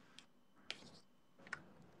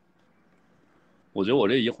我觉得我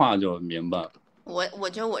这一画就明白了。我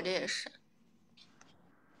觉得我这也是。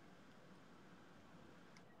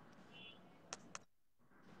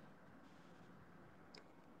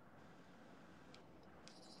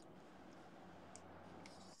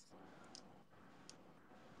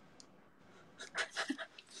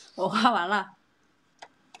我画完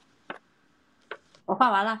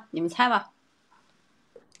了，你们猜吧。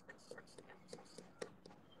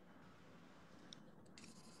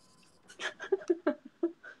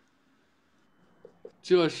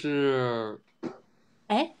这是，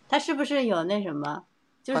哎，他是不是有那什么？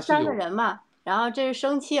就是3个人嘛，然后这是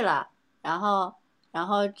生气了，然后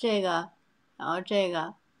这个，然后这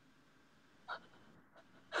个。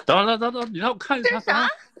等，你让我看一下啥？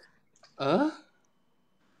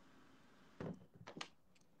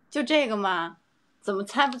就这个吗？怎么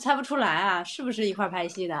猜不出来啊？是不是一块拍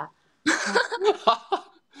戏的？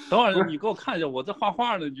等会儿你给我看一下，我在画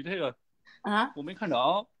画呢。你这个啊，我没看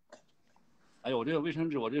着。哎呦，我这个卫生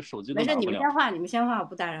纸，我这手机都拿不了。没事，你们先画，我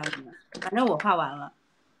不打扰你们。反正我画完了。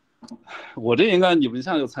我这应该你们一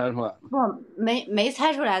下就猜出来了。不，没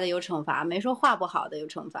猜出来的有惩罚，没说画不好的有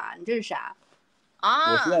惩罚。你这是啥？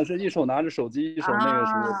啊！我现在是一手拿着手机，一手那个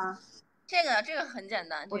什么。这个很简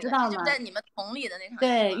单，我知道吗？就在你们桶里的那场。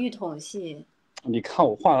对，浴桶戏。你看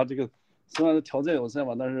我画的这个，虽然条件有限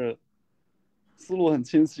吧，但是思路很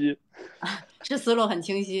清晰。是思路很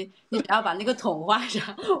清晰，你只要把那个桶画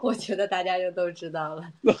上，我觉得大家就都知道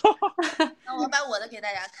了。那我把我的给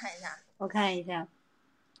大家看一下。我看一下，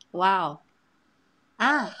哇哦，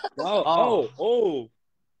啊，哇哦，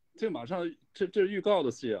这马上这是预告的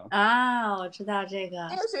戏啊！啊，我知道这个。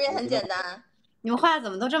这个是不是也很简单？你们画的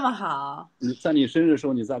怎么都这么好？你在你生日的时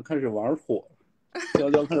候，你咋开始玩火？娇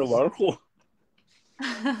娇开始玩火，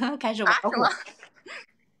开始玩火。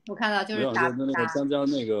我看到就是打那个江江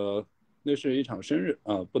那是一场生日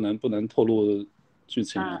啊，不能透露剧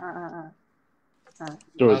情。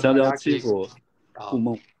就是江江欺负顾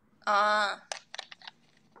梦。啊，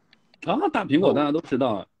大苹果大家都知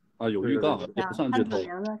道啊，有预告也不算剧透。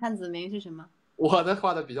看子明是什么？我的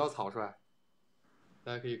画的比较草率，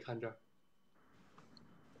大家可以看这儿。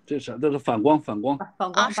这是反光，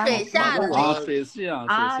水下的啊，水系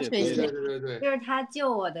啊，水系，对，就是他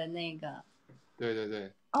救我的那个。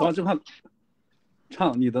对。哇，这画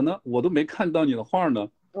唱你的呢，我都没看到你的画呢。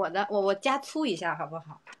我加粗一下好不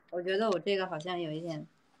好？我觉得我这个好像有一点。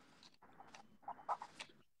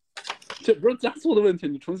这不是加速的问题，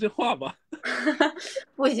你重新画吧。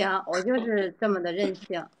不行，我就是这么的任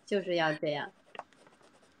性，就是要这样。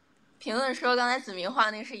评论说刚才子明画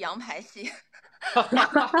那个是羊排戏。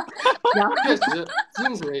确实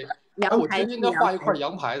精髓。我真应该画一块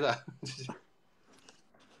羊排的。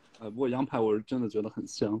不过羊排我是真的觉得很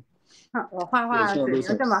香。我画画水平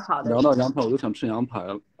这么好的人，聊到羊排我都想吃羊排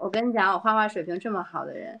了。我跟你讲，我画画水平这么好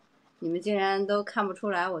的人，你们竟然都看不出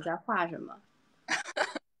来我在画什么。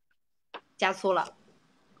加粗了，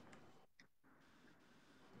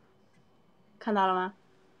看到了吗？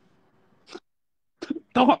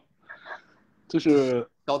等会儿，就是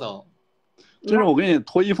稍等，就是我给你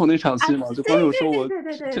脱衣服那场戏嘛，就观众说我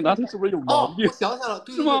对，这男的是不是有毛病？我想起来了，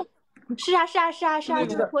对是吗？是啊，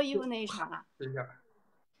就是脱衣服那一场啊。等一下，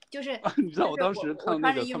就是你知道我当时看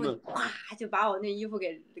那个他们，哗就把我那衣服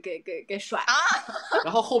给甩了。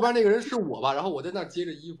然后后边那个人是我吧，然后我在那接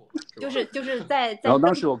着衣服，就是在。然后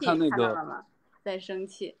当时我看那个在生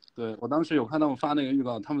气。对，我当时有看他们发那个预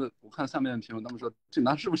告，我看下面的评论，他们说这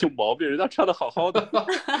男是不是有毛病？人家穿的好好的。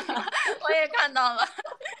我也看到了。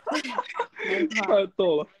没错，太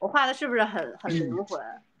逗了。我画的是不是很灵魂？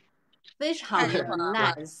非常的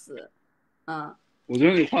nice。我觉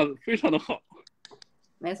得你画的非常的好。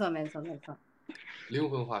没错。灵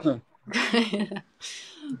魂画师。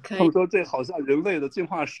可以。他们说这好像人类的进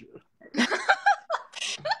化史。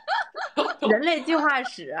人类进化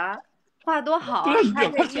史啊，画多好啊！你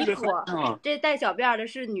看这衣服，这带小辫的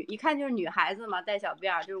是一看就是女孩子嘛，带小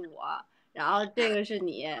辫就是我。然后这个是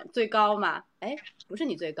你最高嘛？哎，不是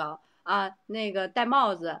你最高啊，那个戴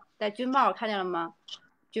帽子，戴军帽，看见了吗？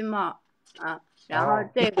军帽啊。然后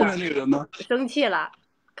这个那个人呢？生气了，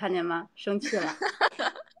看见吗？生气了。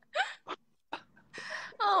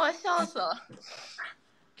我笑死了。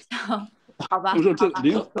好吧。我说这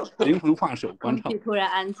灵魂画手观唱。空气突然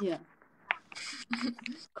安静。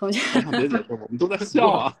空气。别解释，我们都在笑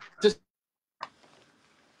啊。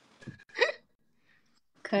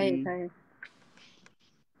可以。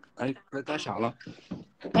哎，该啥了？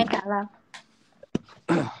该啥了？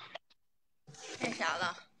干啥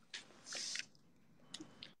了？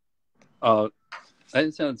哎，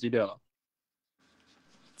现在几点了？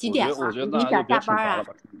几点了？我觉得大家就别惩罚了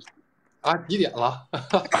吧。啊，几点了？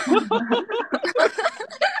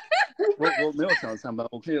我没有想下班，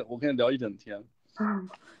我可以聊一整天。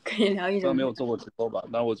可以聊一整天。虽然没有做过直播吧，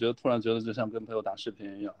但是我突然觉得就像跟朋友打视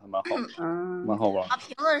频一样，还蛮好，蛮好玩。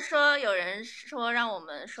评论说有人说让我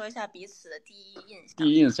们说一下彼此的第一印象。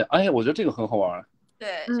第一印象，哎，我觉得这个很好玩。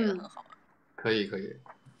对，这个很好玩。可以。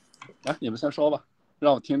来，你们先说吧，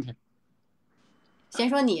让我听听。先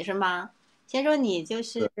说你是吗？先说你就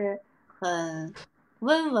是很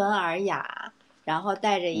温文尔雅，然后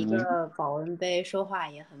带着一个保温杯，说话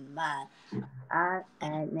也很慢啊。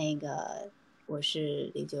哎，那个我是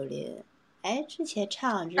李九林，哎，之前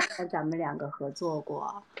咱们两个合作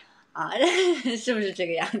过啊，是不是这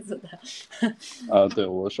个样子的？对，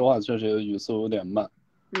我说话确实语速有点慢。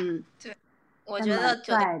对，我觉得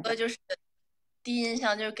九林哥就是第一印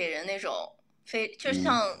象就是给人那种就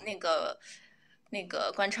像那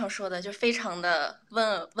个官唱说的，就非常的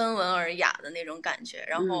温文尔雅的那种感觉，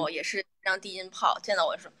然后也是让低音炮见到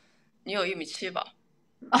我说：“你有玉米区吧？”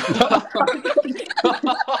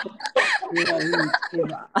你有玉米区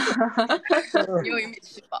吧？你有玉米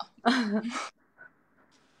区吧？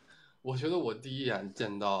我觉得我第一眼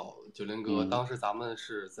见到九林哥，当时咱们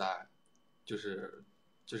是在，就是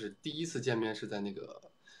第一次见面是在那个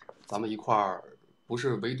咱们一块儿，不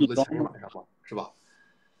是唯独的前一晚上吗？是吧？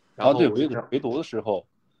然后对，唯独的时候，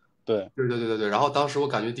对，然后当时我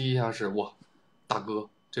感觉第一印象是哇，大哥，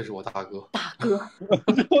这是我大哥，大哥，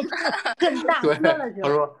更大哥了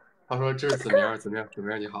就。他说这是子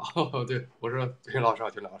明你好，对我说九林老师好，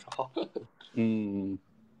九林老师好。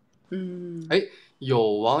哎，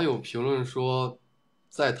有网友评论说，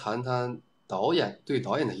再谈谈对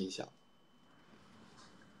导演的印象。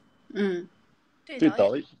对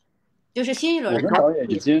导演，就是新一轮我跟导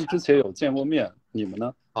演已经之前有见过面，你们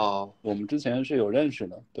呢？我们之前是有认识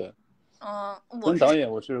的，对。跟导演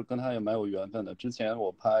我是跟他也蛮有缘分的。之前我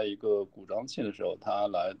拍一个古装戏的时候，他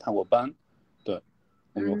来探过班，对，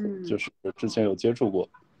我们就是之前有接触过。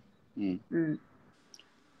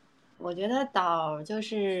我觉得导就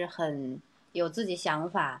是很有自己想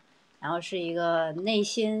法，然后是一个内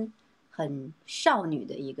心很少女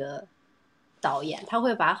的一个导演，他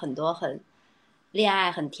会把很多很恋爱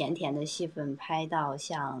很甜甜的戏份拍到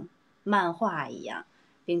像漫画一样，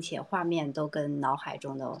并且画面都跟脑海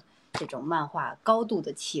中的这种漫画高度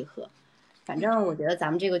的契合。反正我觉得咱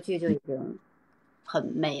们这个剧就已经很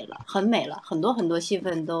美了，很多戏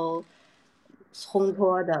份都烘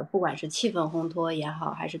托的，不管是气氛烘托也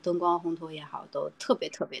好，还是灯光烘托也好，都特别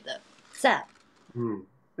特别的赞。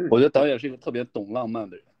我觉得导演是一个特别懂浪漫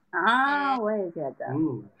的人啊，我也觉得。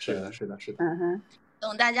是的。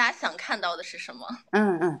懂大家想看到的是什么？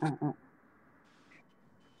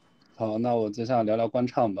好，那我接下来聊聊官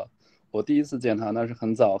唱吧。我第一次见他那是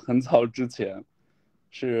很早之前，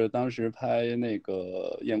是当时拍那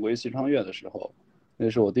个《燕归西窗月》的时候，那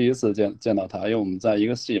是我第一次见到他，因为我们在一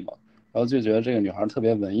个戏嘛，然后就觉得这个女孩特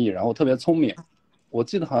别文艺，然后特别聪明。我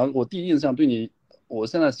记得好像我第一印象对你，我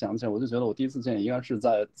现在想起来，我就觉得我第一次见你应该是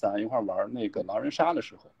在咱一块玩那个狼人杀的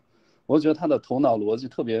时候，我就觉得他的头脑逻辑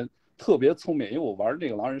特特别聪明，因为我玩这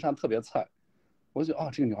个狼人杀特别菜，我觉得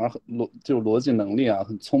这个女孩就是逻辑能力啊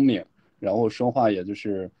很聪明，然后说话也就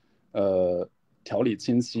是条理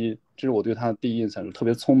清晰，这是我对她的第一印象，就特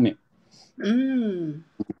别聪明。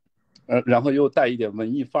然后又带一点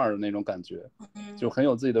文艺范儿的那种感觉，就很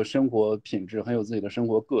有自己的生活品质，很有自己的生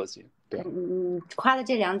活个性。对，夸的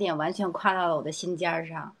这2点完全夸到了我的心尖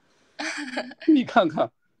上。你看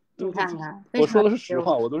看，我说的是实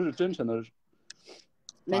话，我都是真诚的。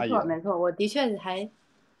没错没错，我的确还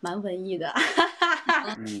蛮文艺的。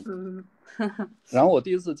然后我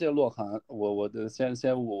第一次见洛涵，我先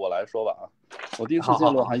我来说吧啊。我第一次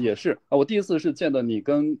见洛涵也是我第一次是见的你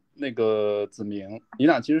跟那个子明，你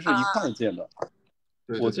俩其实是一块儿见的，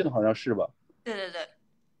我记得好像是吧？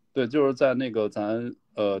对，就是在那个咱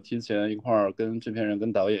提前一块儿跟制片人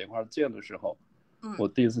跟导演一块儿见的时候，我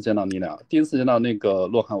第一次见到你俩，第一次见到那个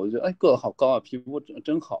洛涵，我就觉得个子好高啊，皮肤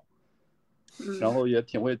真好，然后也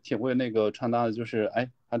挺会那个穿搭的，就是还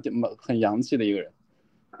很洋气的一个人。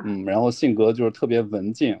然后性格就是特别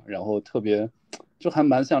文静，然后特别就还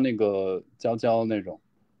蛮像那个娇娇那种，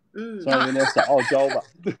虽然有点小傲娇吧，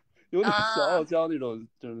对，有点小傲娇那种，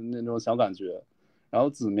就是那种小感觉。然后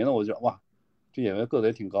子明呢，我觉得哇，这演员个子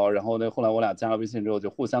也挺高。然后后来我俩加了微信之后，就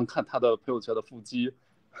互相看他的朋友圈的腹肌，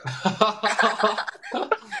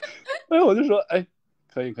我就说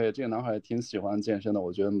可以，这个男孩挺喜欢健身的，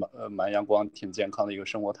我觉得蛮阳光、挺健康的一个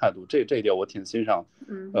生活态度，这一点我挺欣赏。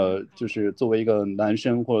就是作为一个男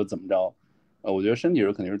生或者怎么着，我觉得身体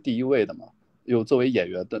是肯定是第一位的嘛。又作为演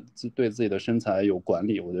员的对自己的身材有管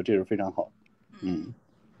理，我觉得这是非常好。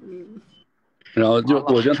然后就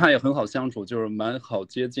我觉得他也很好相处，就是蛮好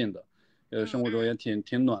接近的，生活中也挺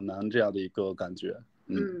暖男这样的一个感觉。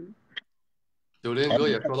柳林哥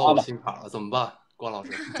也说到我心坎了，怎么办？关老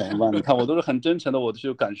师怎么办？你看我都是很真诚的，我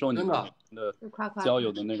去感受你的交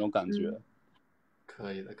友的那种感觉。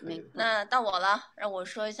可以的。那到我了，让我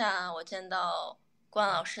说一下我见到关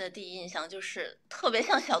老师的第一印象，就是特别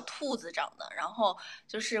像小兔子长的，然后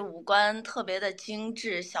就是五官特别的精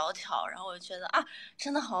致小巧，然后我就觉得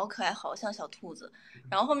真的好可爱，好像小兔子。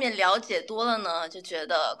然后后面了解多了呢，就觉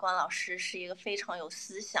得关老师是一个非常有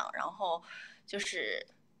思想，然后就是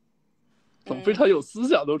非常有思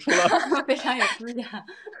想都出来了，非常有思想，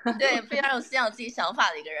对，非常有思想、有自己想法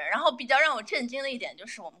的一个人。然后比较让我震惊的一点就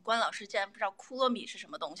是，我们关老师竟然不知道库洛米是什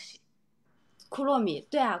么东西。库洛米，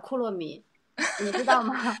对啊，库洛米，你知道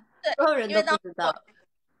吗？所有人都不知道。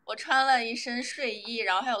我穿了一身睡衣，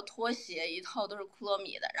然后还有拖鞋，一套都是库洛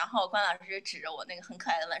米的。然后关老师指着我那个很可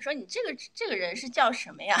爱的问说：“你这个人是叫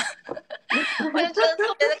什么呀？”我就觉得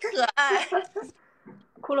特别的可爱。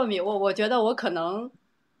库洛米，我觉得我可能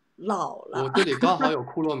老了。我这里刚好有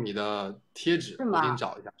库洛米的贴纸，是吗？我给你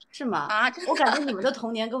找一下。是吗？我感觉你们的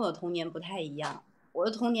童年跟我的童年不太一样。我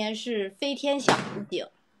的童年是飞天小女警，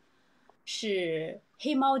是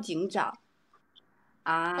黑猫警长。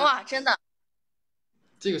哇，真的。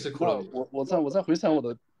这个是库洛米。我再回想我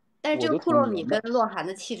的，但是这个库洛米跟洛涵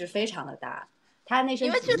的气质非常的搭，他那身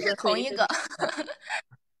因为就是同一个。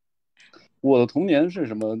我的童年是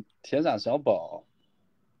什么？铁甲小宝，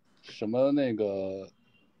什么那个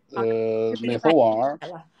美猴王，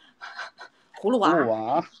葫芦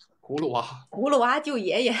娃救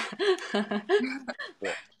爷爷。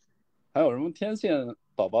对，还有什么天线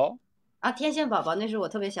宝宝天线宝宝那是我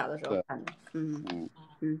特别小的时候看的。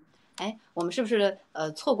我们是不是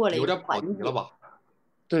错过了一个环节了吧？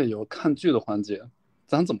对，有看剧的环节，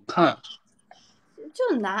咱怎么看？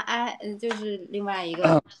就拿就是另外一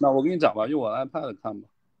个。那我跟你讲吧，用我的 iPad 看吧。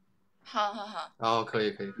好。可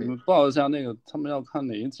以。你们报一下那个他们要看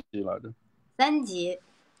哪一集来着？3集。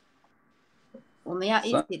我们要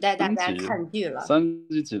一起带大家看剧了。3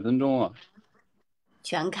集几分钟啊？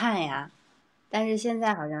全看呀，但是现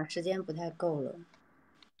在好像时间不太够了。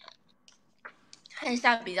看一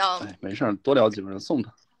下比较。没事，多聊几分钟，送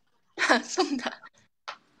他。送他。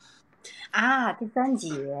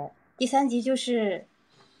第三集就是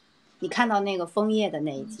你看到那个枫叶的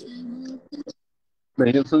那一集。哪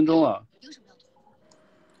一分钟啊？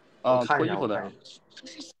脱衣服的。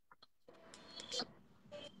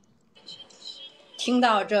听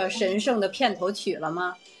到这神圣的片头曲了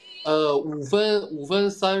吗？5分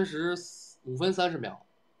30秒。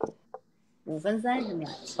5分30秒。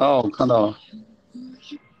我看到了。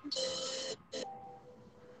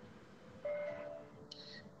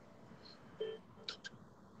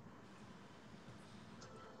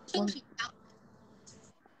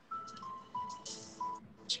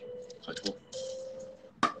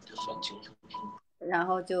然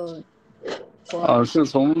后就。是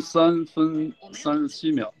从3分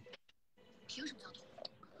37秒。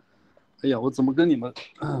哎呀，我怎么跟你们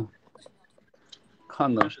看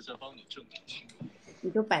看呢？你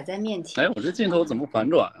就摆在面前。哎，我这镜头怎么反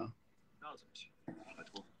转啊？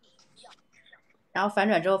然后反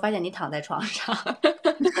转之后发现你躺在床上，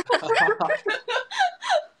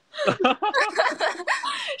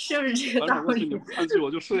是不是这个道理？你不看剧我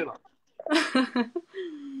就睡了。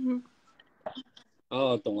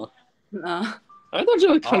哦，懂了。哎，那这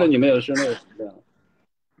样看着你们也是那个什么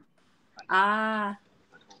呀？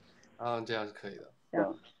这样是可以的。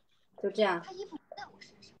就这样。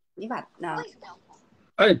你把那。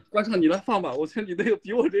哎，观察你来放吧，我觉得你那个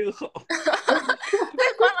比我这个好。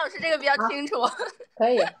对，关老师这个比较清楚。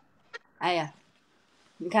可以。哎呀，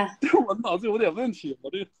你看，我脑子有点问题，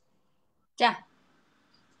我这个。这样。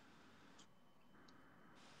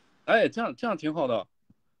哎，这样挺好的。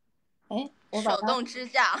哎，我手动支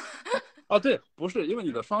架。对，不是，因为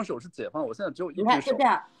你的双手是解放，我现在只有一只手。你看，就这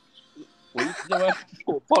样。我因为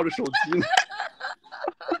我抱着手机呢。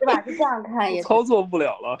是吧？就这样看也操作不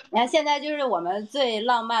了了。你看，现在就是我们最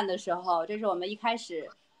浪漫的时候，这是我们一开始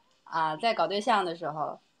在搞对象的时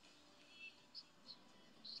候。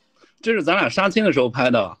这是咱俩杀青的时候拍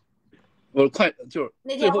的，我就是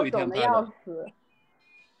那天最后一天拍的。要死。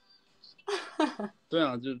对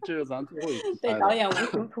啊，这是咱最后一天拍的。被导演无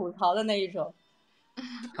情吐槽的那一种。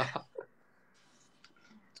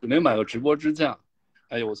准备买个直播支架。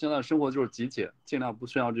哎呀，我现在生活就是极简，尽量不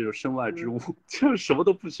需要这种身外之物，就是什么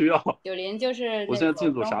都不需要。90就是我现在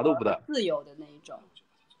进组啥都不带，自由的那一种。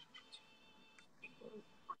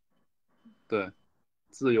对，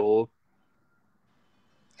自由，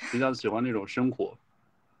比较喜欢那种生活。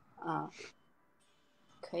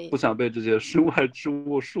可以。不想被这些身外之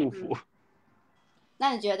物束缚。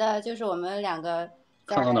那你觉得，就是我们两个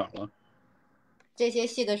看到哪儿了？这些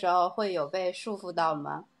戏的时候会有被束缚到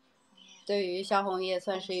吗？对于萧红叶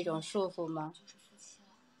算是一种束缚吗？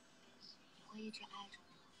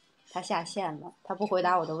他下线了，他不回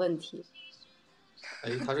答我的问题。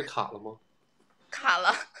哎，他是卡了吗？卡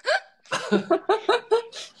了。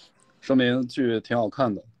说明剧挺好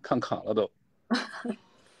看的，看卡了都。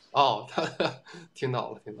他听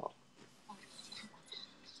到了。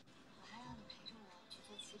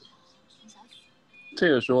这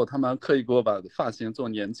个时候他们还刻意给我把发型做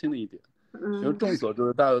年轻了一点。因为众所周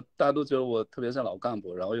知，大家都觉得我特别像老干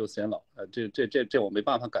部，然后又显老。这我没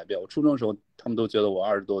办法改变。我初中的时候，他们都觉得我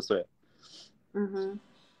20多岁。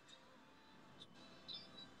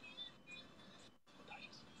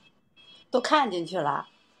都看进去了。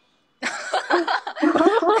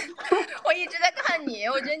我一直在看你，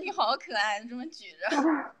我觉得你好可爱，这么举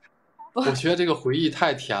着。我觉得这个回忆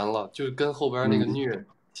太甜了，就跟后边那个虐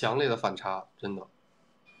强烈的反差，真的。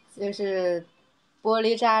就是玻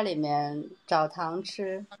璃渣里面找糖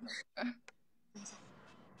吃。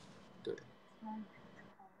对。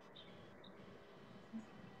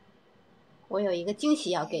我有一个惊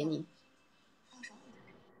喜要给你，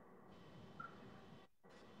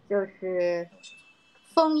就是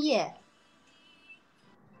枫叶。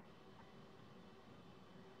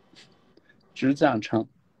支架唱，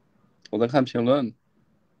我在看评论。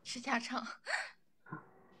支架唱。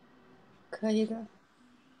可以的。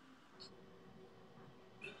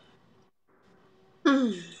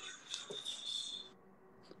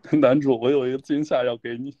男主，我有一个惊吓要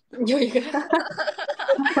给你。有一个。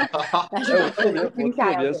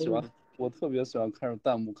我特别喜欢看着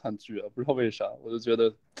弹幕看剧啊，不知道为啥，我就觉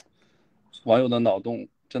得网友的脑洞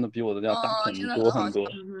真的比我的要大很多很多。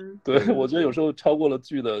对，我觉得有时候超过了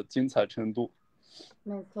剧的精彩程度。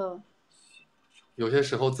没错。有些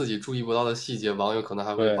时候自己注意不到的细节，网友可能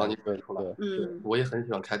还会帮你指出来。我也很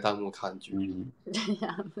喜欢开弹幕看剧。是这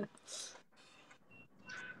样的。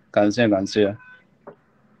感谢。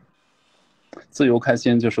自由开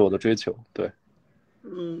心就是我的追求。对。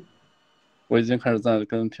我已经开始在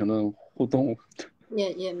跟评论互动。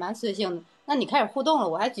也蛮随性的。那你开始互动了，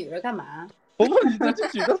我还举着干嘛？我问你这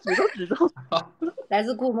举着。来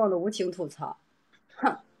自顾梦的无情吐槽。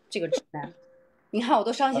哼，这个直男。你看我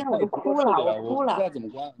都伤心了，我都哭了，我哭了。不知道怎么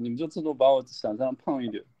关，你们就自动把我想象胖一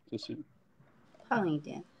点就行。胖一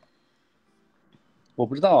点。我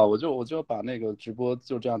不知道啊，我就把那个直播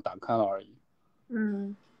就这样打开了而已。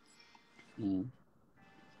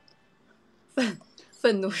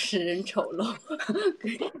愤怒使人丑陋。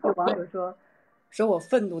有网友说我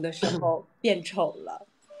愤怒的时候变丑了。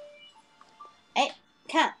哎，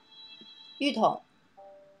看浴桶。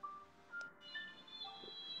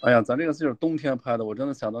哎呀，咱这个戏是冬天拍的，我真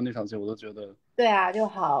的想到那场戏我都觉得。对啊，就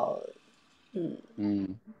好。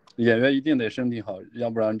演员一定得身体好，要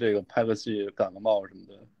不然这个拍个戏感个冒什么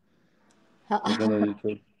的。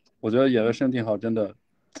我觉得演员身体好真的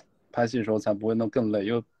拍戏的时候才不会弄更累，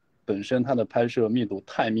因为本身它的拍摄密度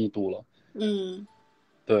太密度了。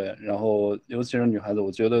对，然后尤其是女孩子，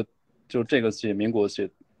我觉得就这个戏，民国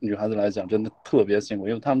戏，女孩子来讲真的特别辛苦，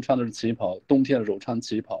因为她们穿的是旗袍，冬天的时候穿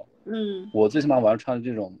旗袍。我最起码我要穿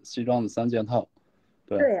这种西装的3件套。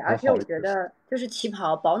对，而且我觉得就是旗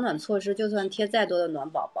袍保暖措施，就算贴再多的暖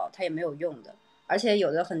宝宝，它也没有用的。而且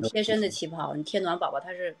有的很贴身的旗袍，你贴暖宝宝，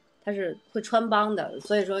它是会穿帮的，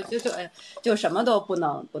所以说就什么都不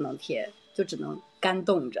能贴，就只能干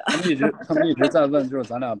冻着。他们一直在问，就是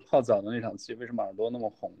咱俩泡澡的那场戏，为什么耳朵那么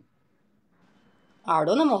红？耳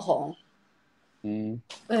朵那么红？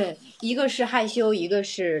对，一个是害羞，一个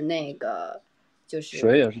是那个。就是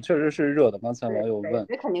水也是，确实是热的。刚才网友问，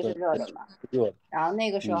水肯定是热的嘛，热的。然后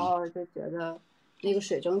那个时候就觉得那个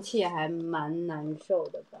水蒸气还蛮难受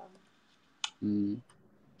的吧。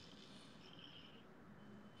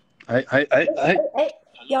哎，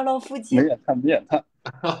要露腹肌，没眼看，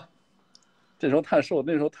这时候太瘦，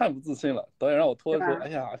那时候太不自信了。导演让我脱的时候，哎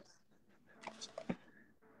呀，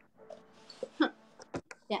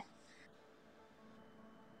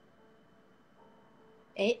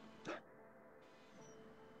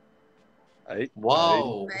哇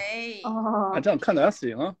哦，这样看着还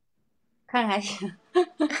行啊，看着还行，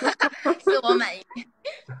自我满意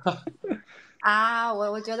啊！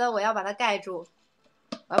我觉得我要把它盖住，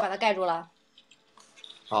了。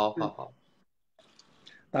好，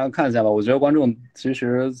大家看一下吧。我觉得观众其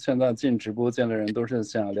实现在进直播间的人都是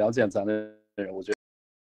想了解咱的人，我觉得。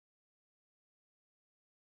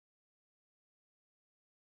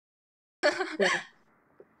对，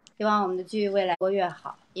希望我们的剧未来越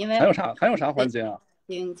好，因为还有啥环节啊？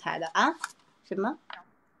精彩的啊？什么？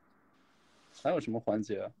还有什么环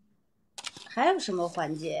节？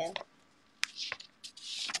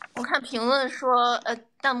我看评论说，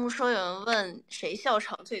弹幕说有人问谁笑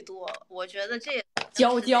场最多，我觉得这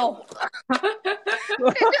娇娇，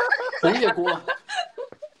红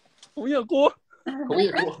叶锅，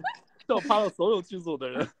笑趴了所有剧组的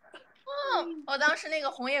人。我当时那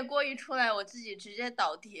个红叶锅一出来，我自己直接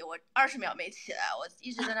倒地，我20秒没起来，我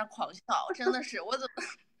一直在那狂笑，真的是我怎么？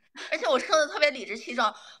而且我说的特别理直气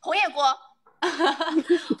壮，红叶锅。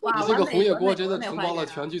哇，这个红叶锅真的承包了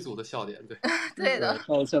全剧组的笑点，对。对的。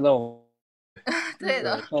到现在我。对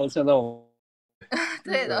的。到现在我。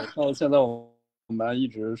对的。到现在我们一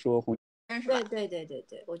直说红。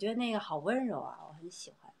对，我觉得那个好温柔啊，我很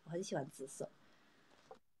喜欢紫色。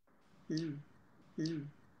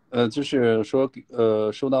就是说，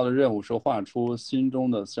收到的任务说画出心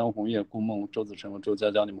中的萧红叶、顾梦、周子晨和周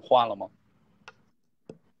佳佳，你们画了吗？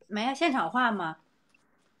没啊，现场画吗？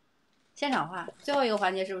现场画，最后一个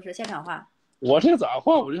环节是不是现场画？我这咋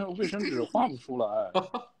画？我这卫生纸画不出来。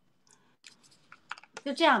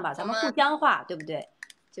就这样吧，咱们互相画，对不对？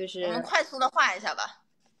就是我们快速的画一下吧。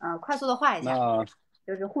快速的画一下。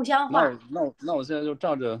就是互相画。那我现在就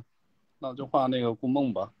照着，那我就画那个顾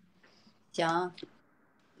梦吧。行。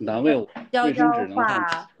难为我，娇娇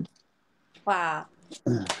画。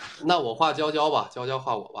那我画娇娇吧，娇娇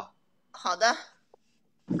画我吧。好的。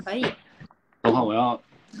可以。等会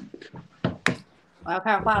我要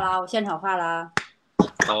开始画了，我现场画了。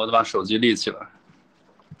好，我得把手机立起来。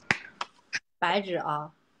白纸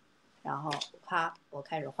啊，然后我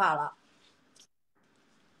开始画了。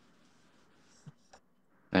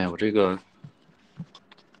哎呀，我这个。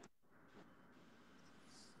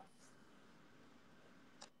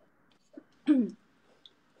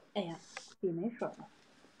哎呀，笔没水了，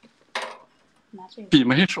拿这个。笔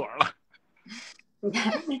没水了。你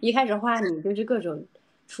看，一开始画你就是各种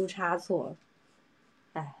出差错，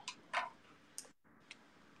哎。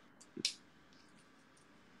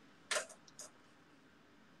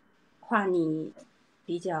画你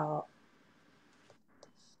比较，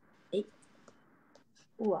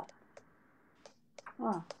哇，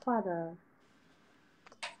画的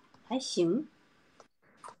还行。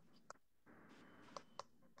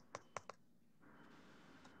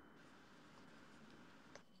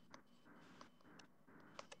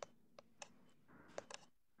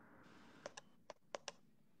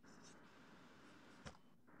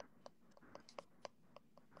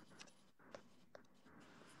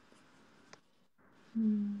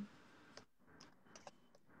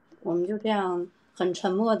我们就这样很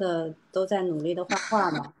沉默的都在努力的画画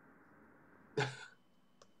吗？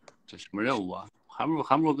这什么任务啊？还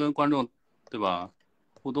不如跟观众，对吧？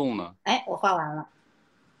互动呢？我画完了，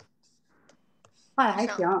画的还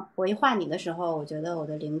行。我一画你的时候，我觉得我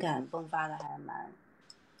的灵感迸发的还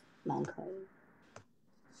蛮可以，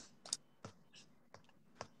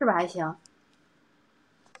是不是还行？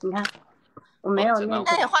你看，我没有那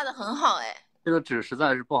个。也画的很好哎。这个纸实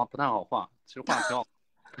在是不太好画，其实画的挺好。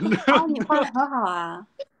你画的很好啊，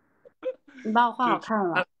你把我画好看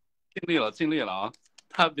了。尽力了啊。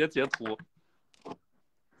他别截图，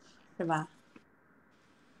是吧？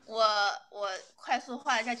我快速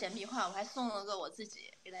画了一下简笔画，我还送了个我自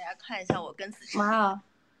己给大家看一下我跟子晨。哇哦，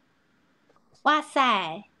哇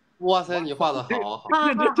塞，哇塞，你画的好好，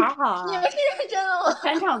画好好啊！你们是认真的吗？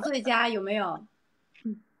全场最佳有没有？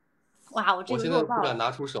哇，我这我现在个弱爆了。不敢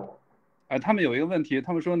拿出手。哎，他们有一个问题，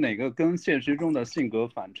他们说哪个跟现实中的性格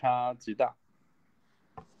反差极大？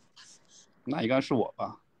那应该是我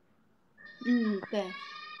吧？嗯，对，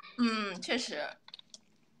确实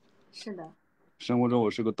是的，生活中我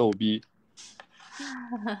是个逗逼。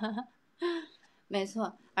没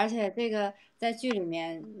错。而且这个在剧里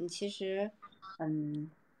面，其实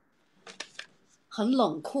很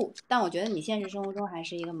冷酷，但我觉得你现实生活中还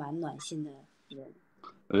是一个蛮暖心的人。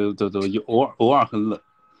对，偶尔很冷，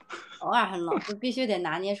偶尔很冷，就必须得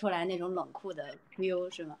拿捏出来那种冷酷的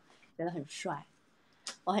feel 是吗？觉得很帅，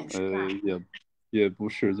我很帅。也不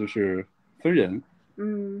是，就是分人。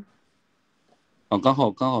刚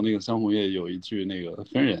好那个香红叶有一句那个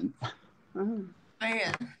分人。分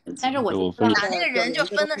人，但是我打那个人就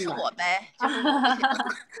分的是我呗。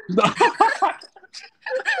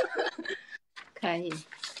可以。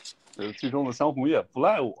剧中的香红叶不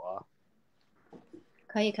赖我。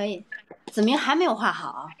可以，子明还没有画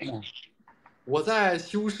好。我在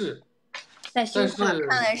修饰，在修饰。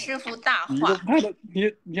看来师傅大画。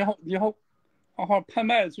你要画画拍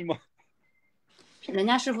卖去吗？人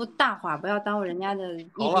家师傅大画，不要耽误人家的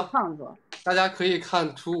艺术创作。大家可以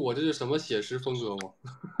看出我这是什么写实风格吗？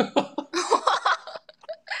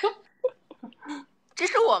这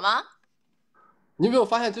是我吗？你有没有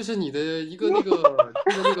发现这是你的一个那个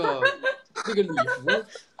礼服，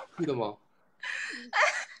记得吗？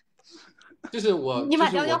就是我，你把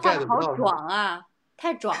娇娇画的好壮啊，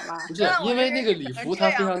太壮了。不是因为那个礼服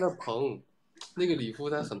它非常的蓬，那个礼服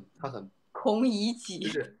它很孔乙己。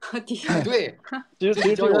对，其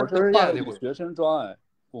实这我是画的学生装哎，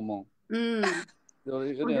顾梦。有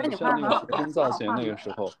点像那个学生造型那个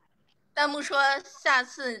时候。弹幕说下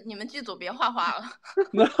次你们剧组别画画了。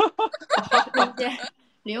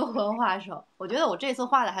灵魂画手，我觉得我这次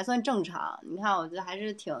画的还算正常。你看，我觉得还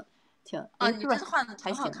是挺你这次画的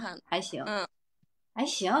挺好看，还行，还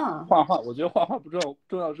行。画画，我觉得画画不重要，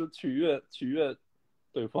重要是取悦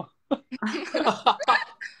对方。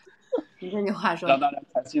你这句话说，让大家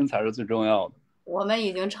开心才是最重要的。我们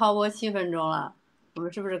已经超播7分钟了，我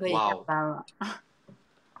们是不是可以下班了？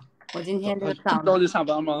我今天这个嗓子着急下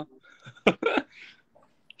班吗？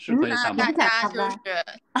是可以下班。大家就是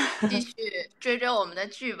继续追我们的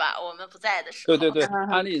剧吧，我们不在的时候。对，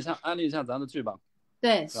安利一下咱的剧吧。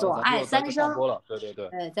对，所爱三生。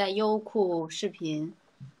对，在优酷视频。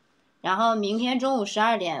然后明天中午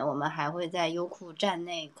12点，我们还会在优酷站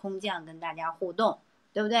内空降跟大家互动，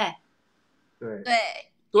对不对？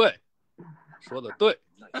对，说的对。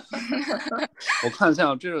我看一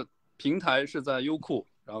下，这个平台是在优酷，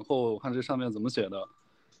然后我看这上面怎么写的。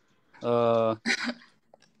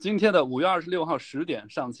今天的5月26号10点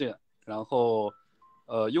上线，然后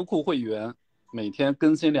优酷会员每天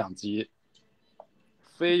更新2集，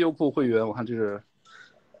非优酷会员我看这是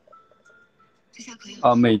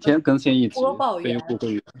每天更新1集，非优酷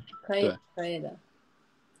会员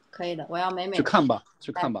可以的，我要美去看吧。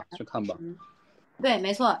对，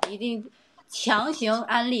没错，一定强行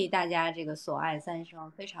安利大家这个所爱三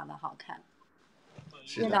生，非常的好看，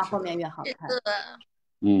越到后面越好看。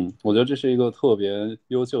我觉得这是一个特别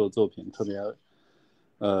优秀的作品，特别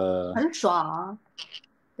很爽，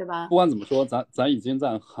对吧？不管怎么说，咱已经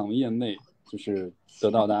在行业内就是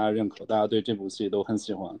得到大家认可，大家对这部戏都很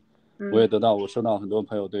喜欢。我收到很多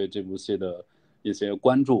朋友对这部戏的一些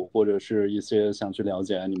关注，或者是一些想去了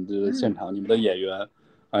解你们的现场、你们的演员，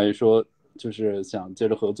还是说就是想接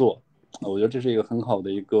着合作。我觉得这是一个很好的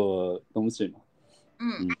一个东西嘛。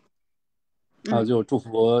还有就祝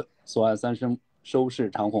福所爱三生收视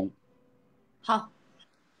长虹。好，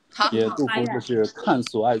也祝福就是看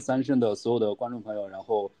所爱三生的所有的观众朋友，然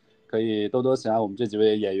后可以多多喜爱我们这几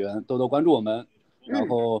位演员，多多关注我们，然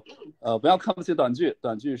后不要看不起短剧，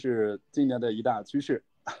短剧是今年的一大趋势。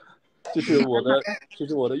这是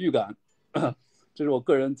我的预感，这是我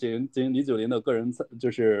个人仅李九林的个人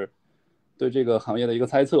就是对这个行业的一个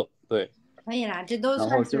猜测。对，可以啦，这都然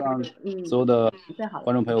后希望所有的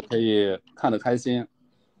观众朋友可以看得开心。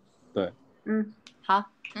对，好，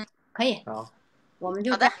可以，好，我们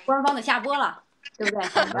就官方的下播了，对不对？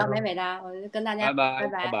我要美美的，我就跟大家拜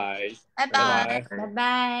拜，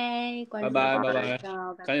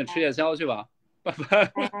赶紧吃夜宵去吧，拜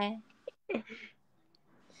拜，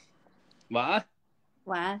晚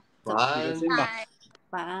安，比个心吧，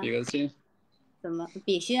晚安，比个心，怎么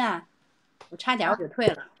比心啊？我差点我就退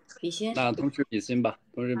了。比心。那同时比心吧，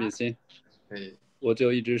同时比心。可以。我只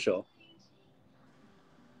有一只手。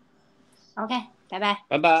OK， 拜拜。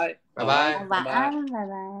拜拜。拜拜。晚安，拜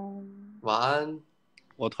拜。晚安。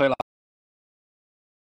我退了。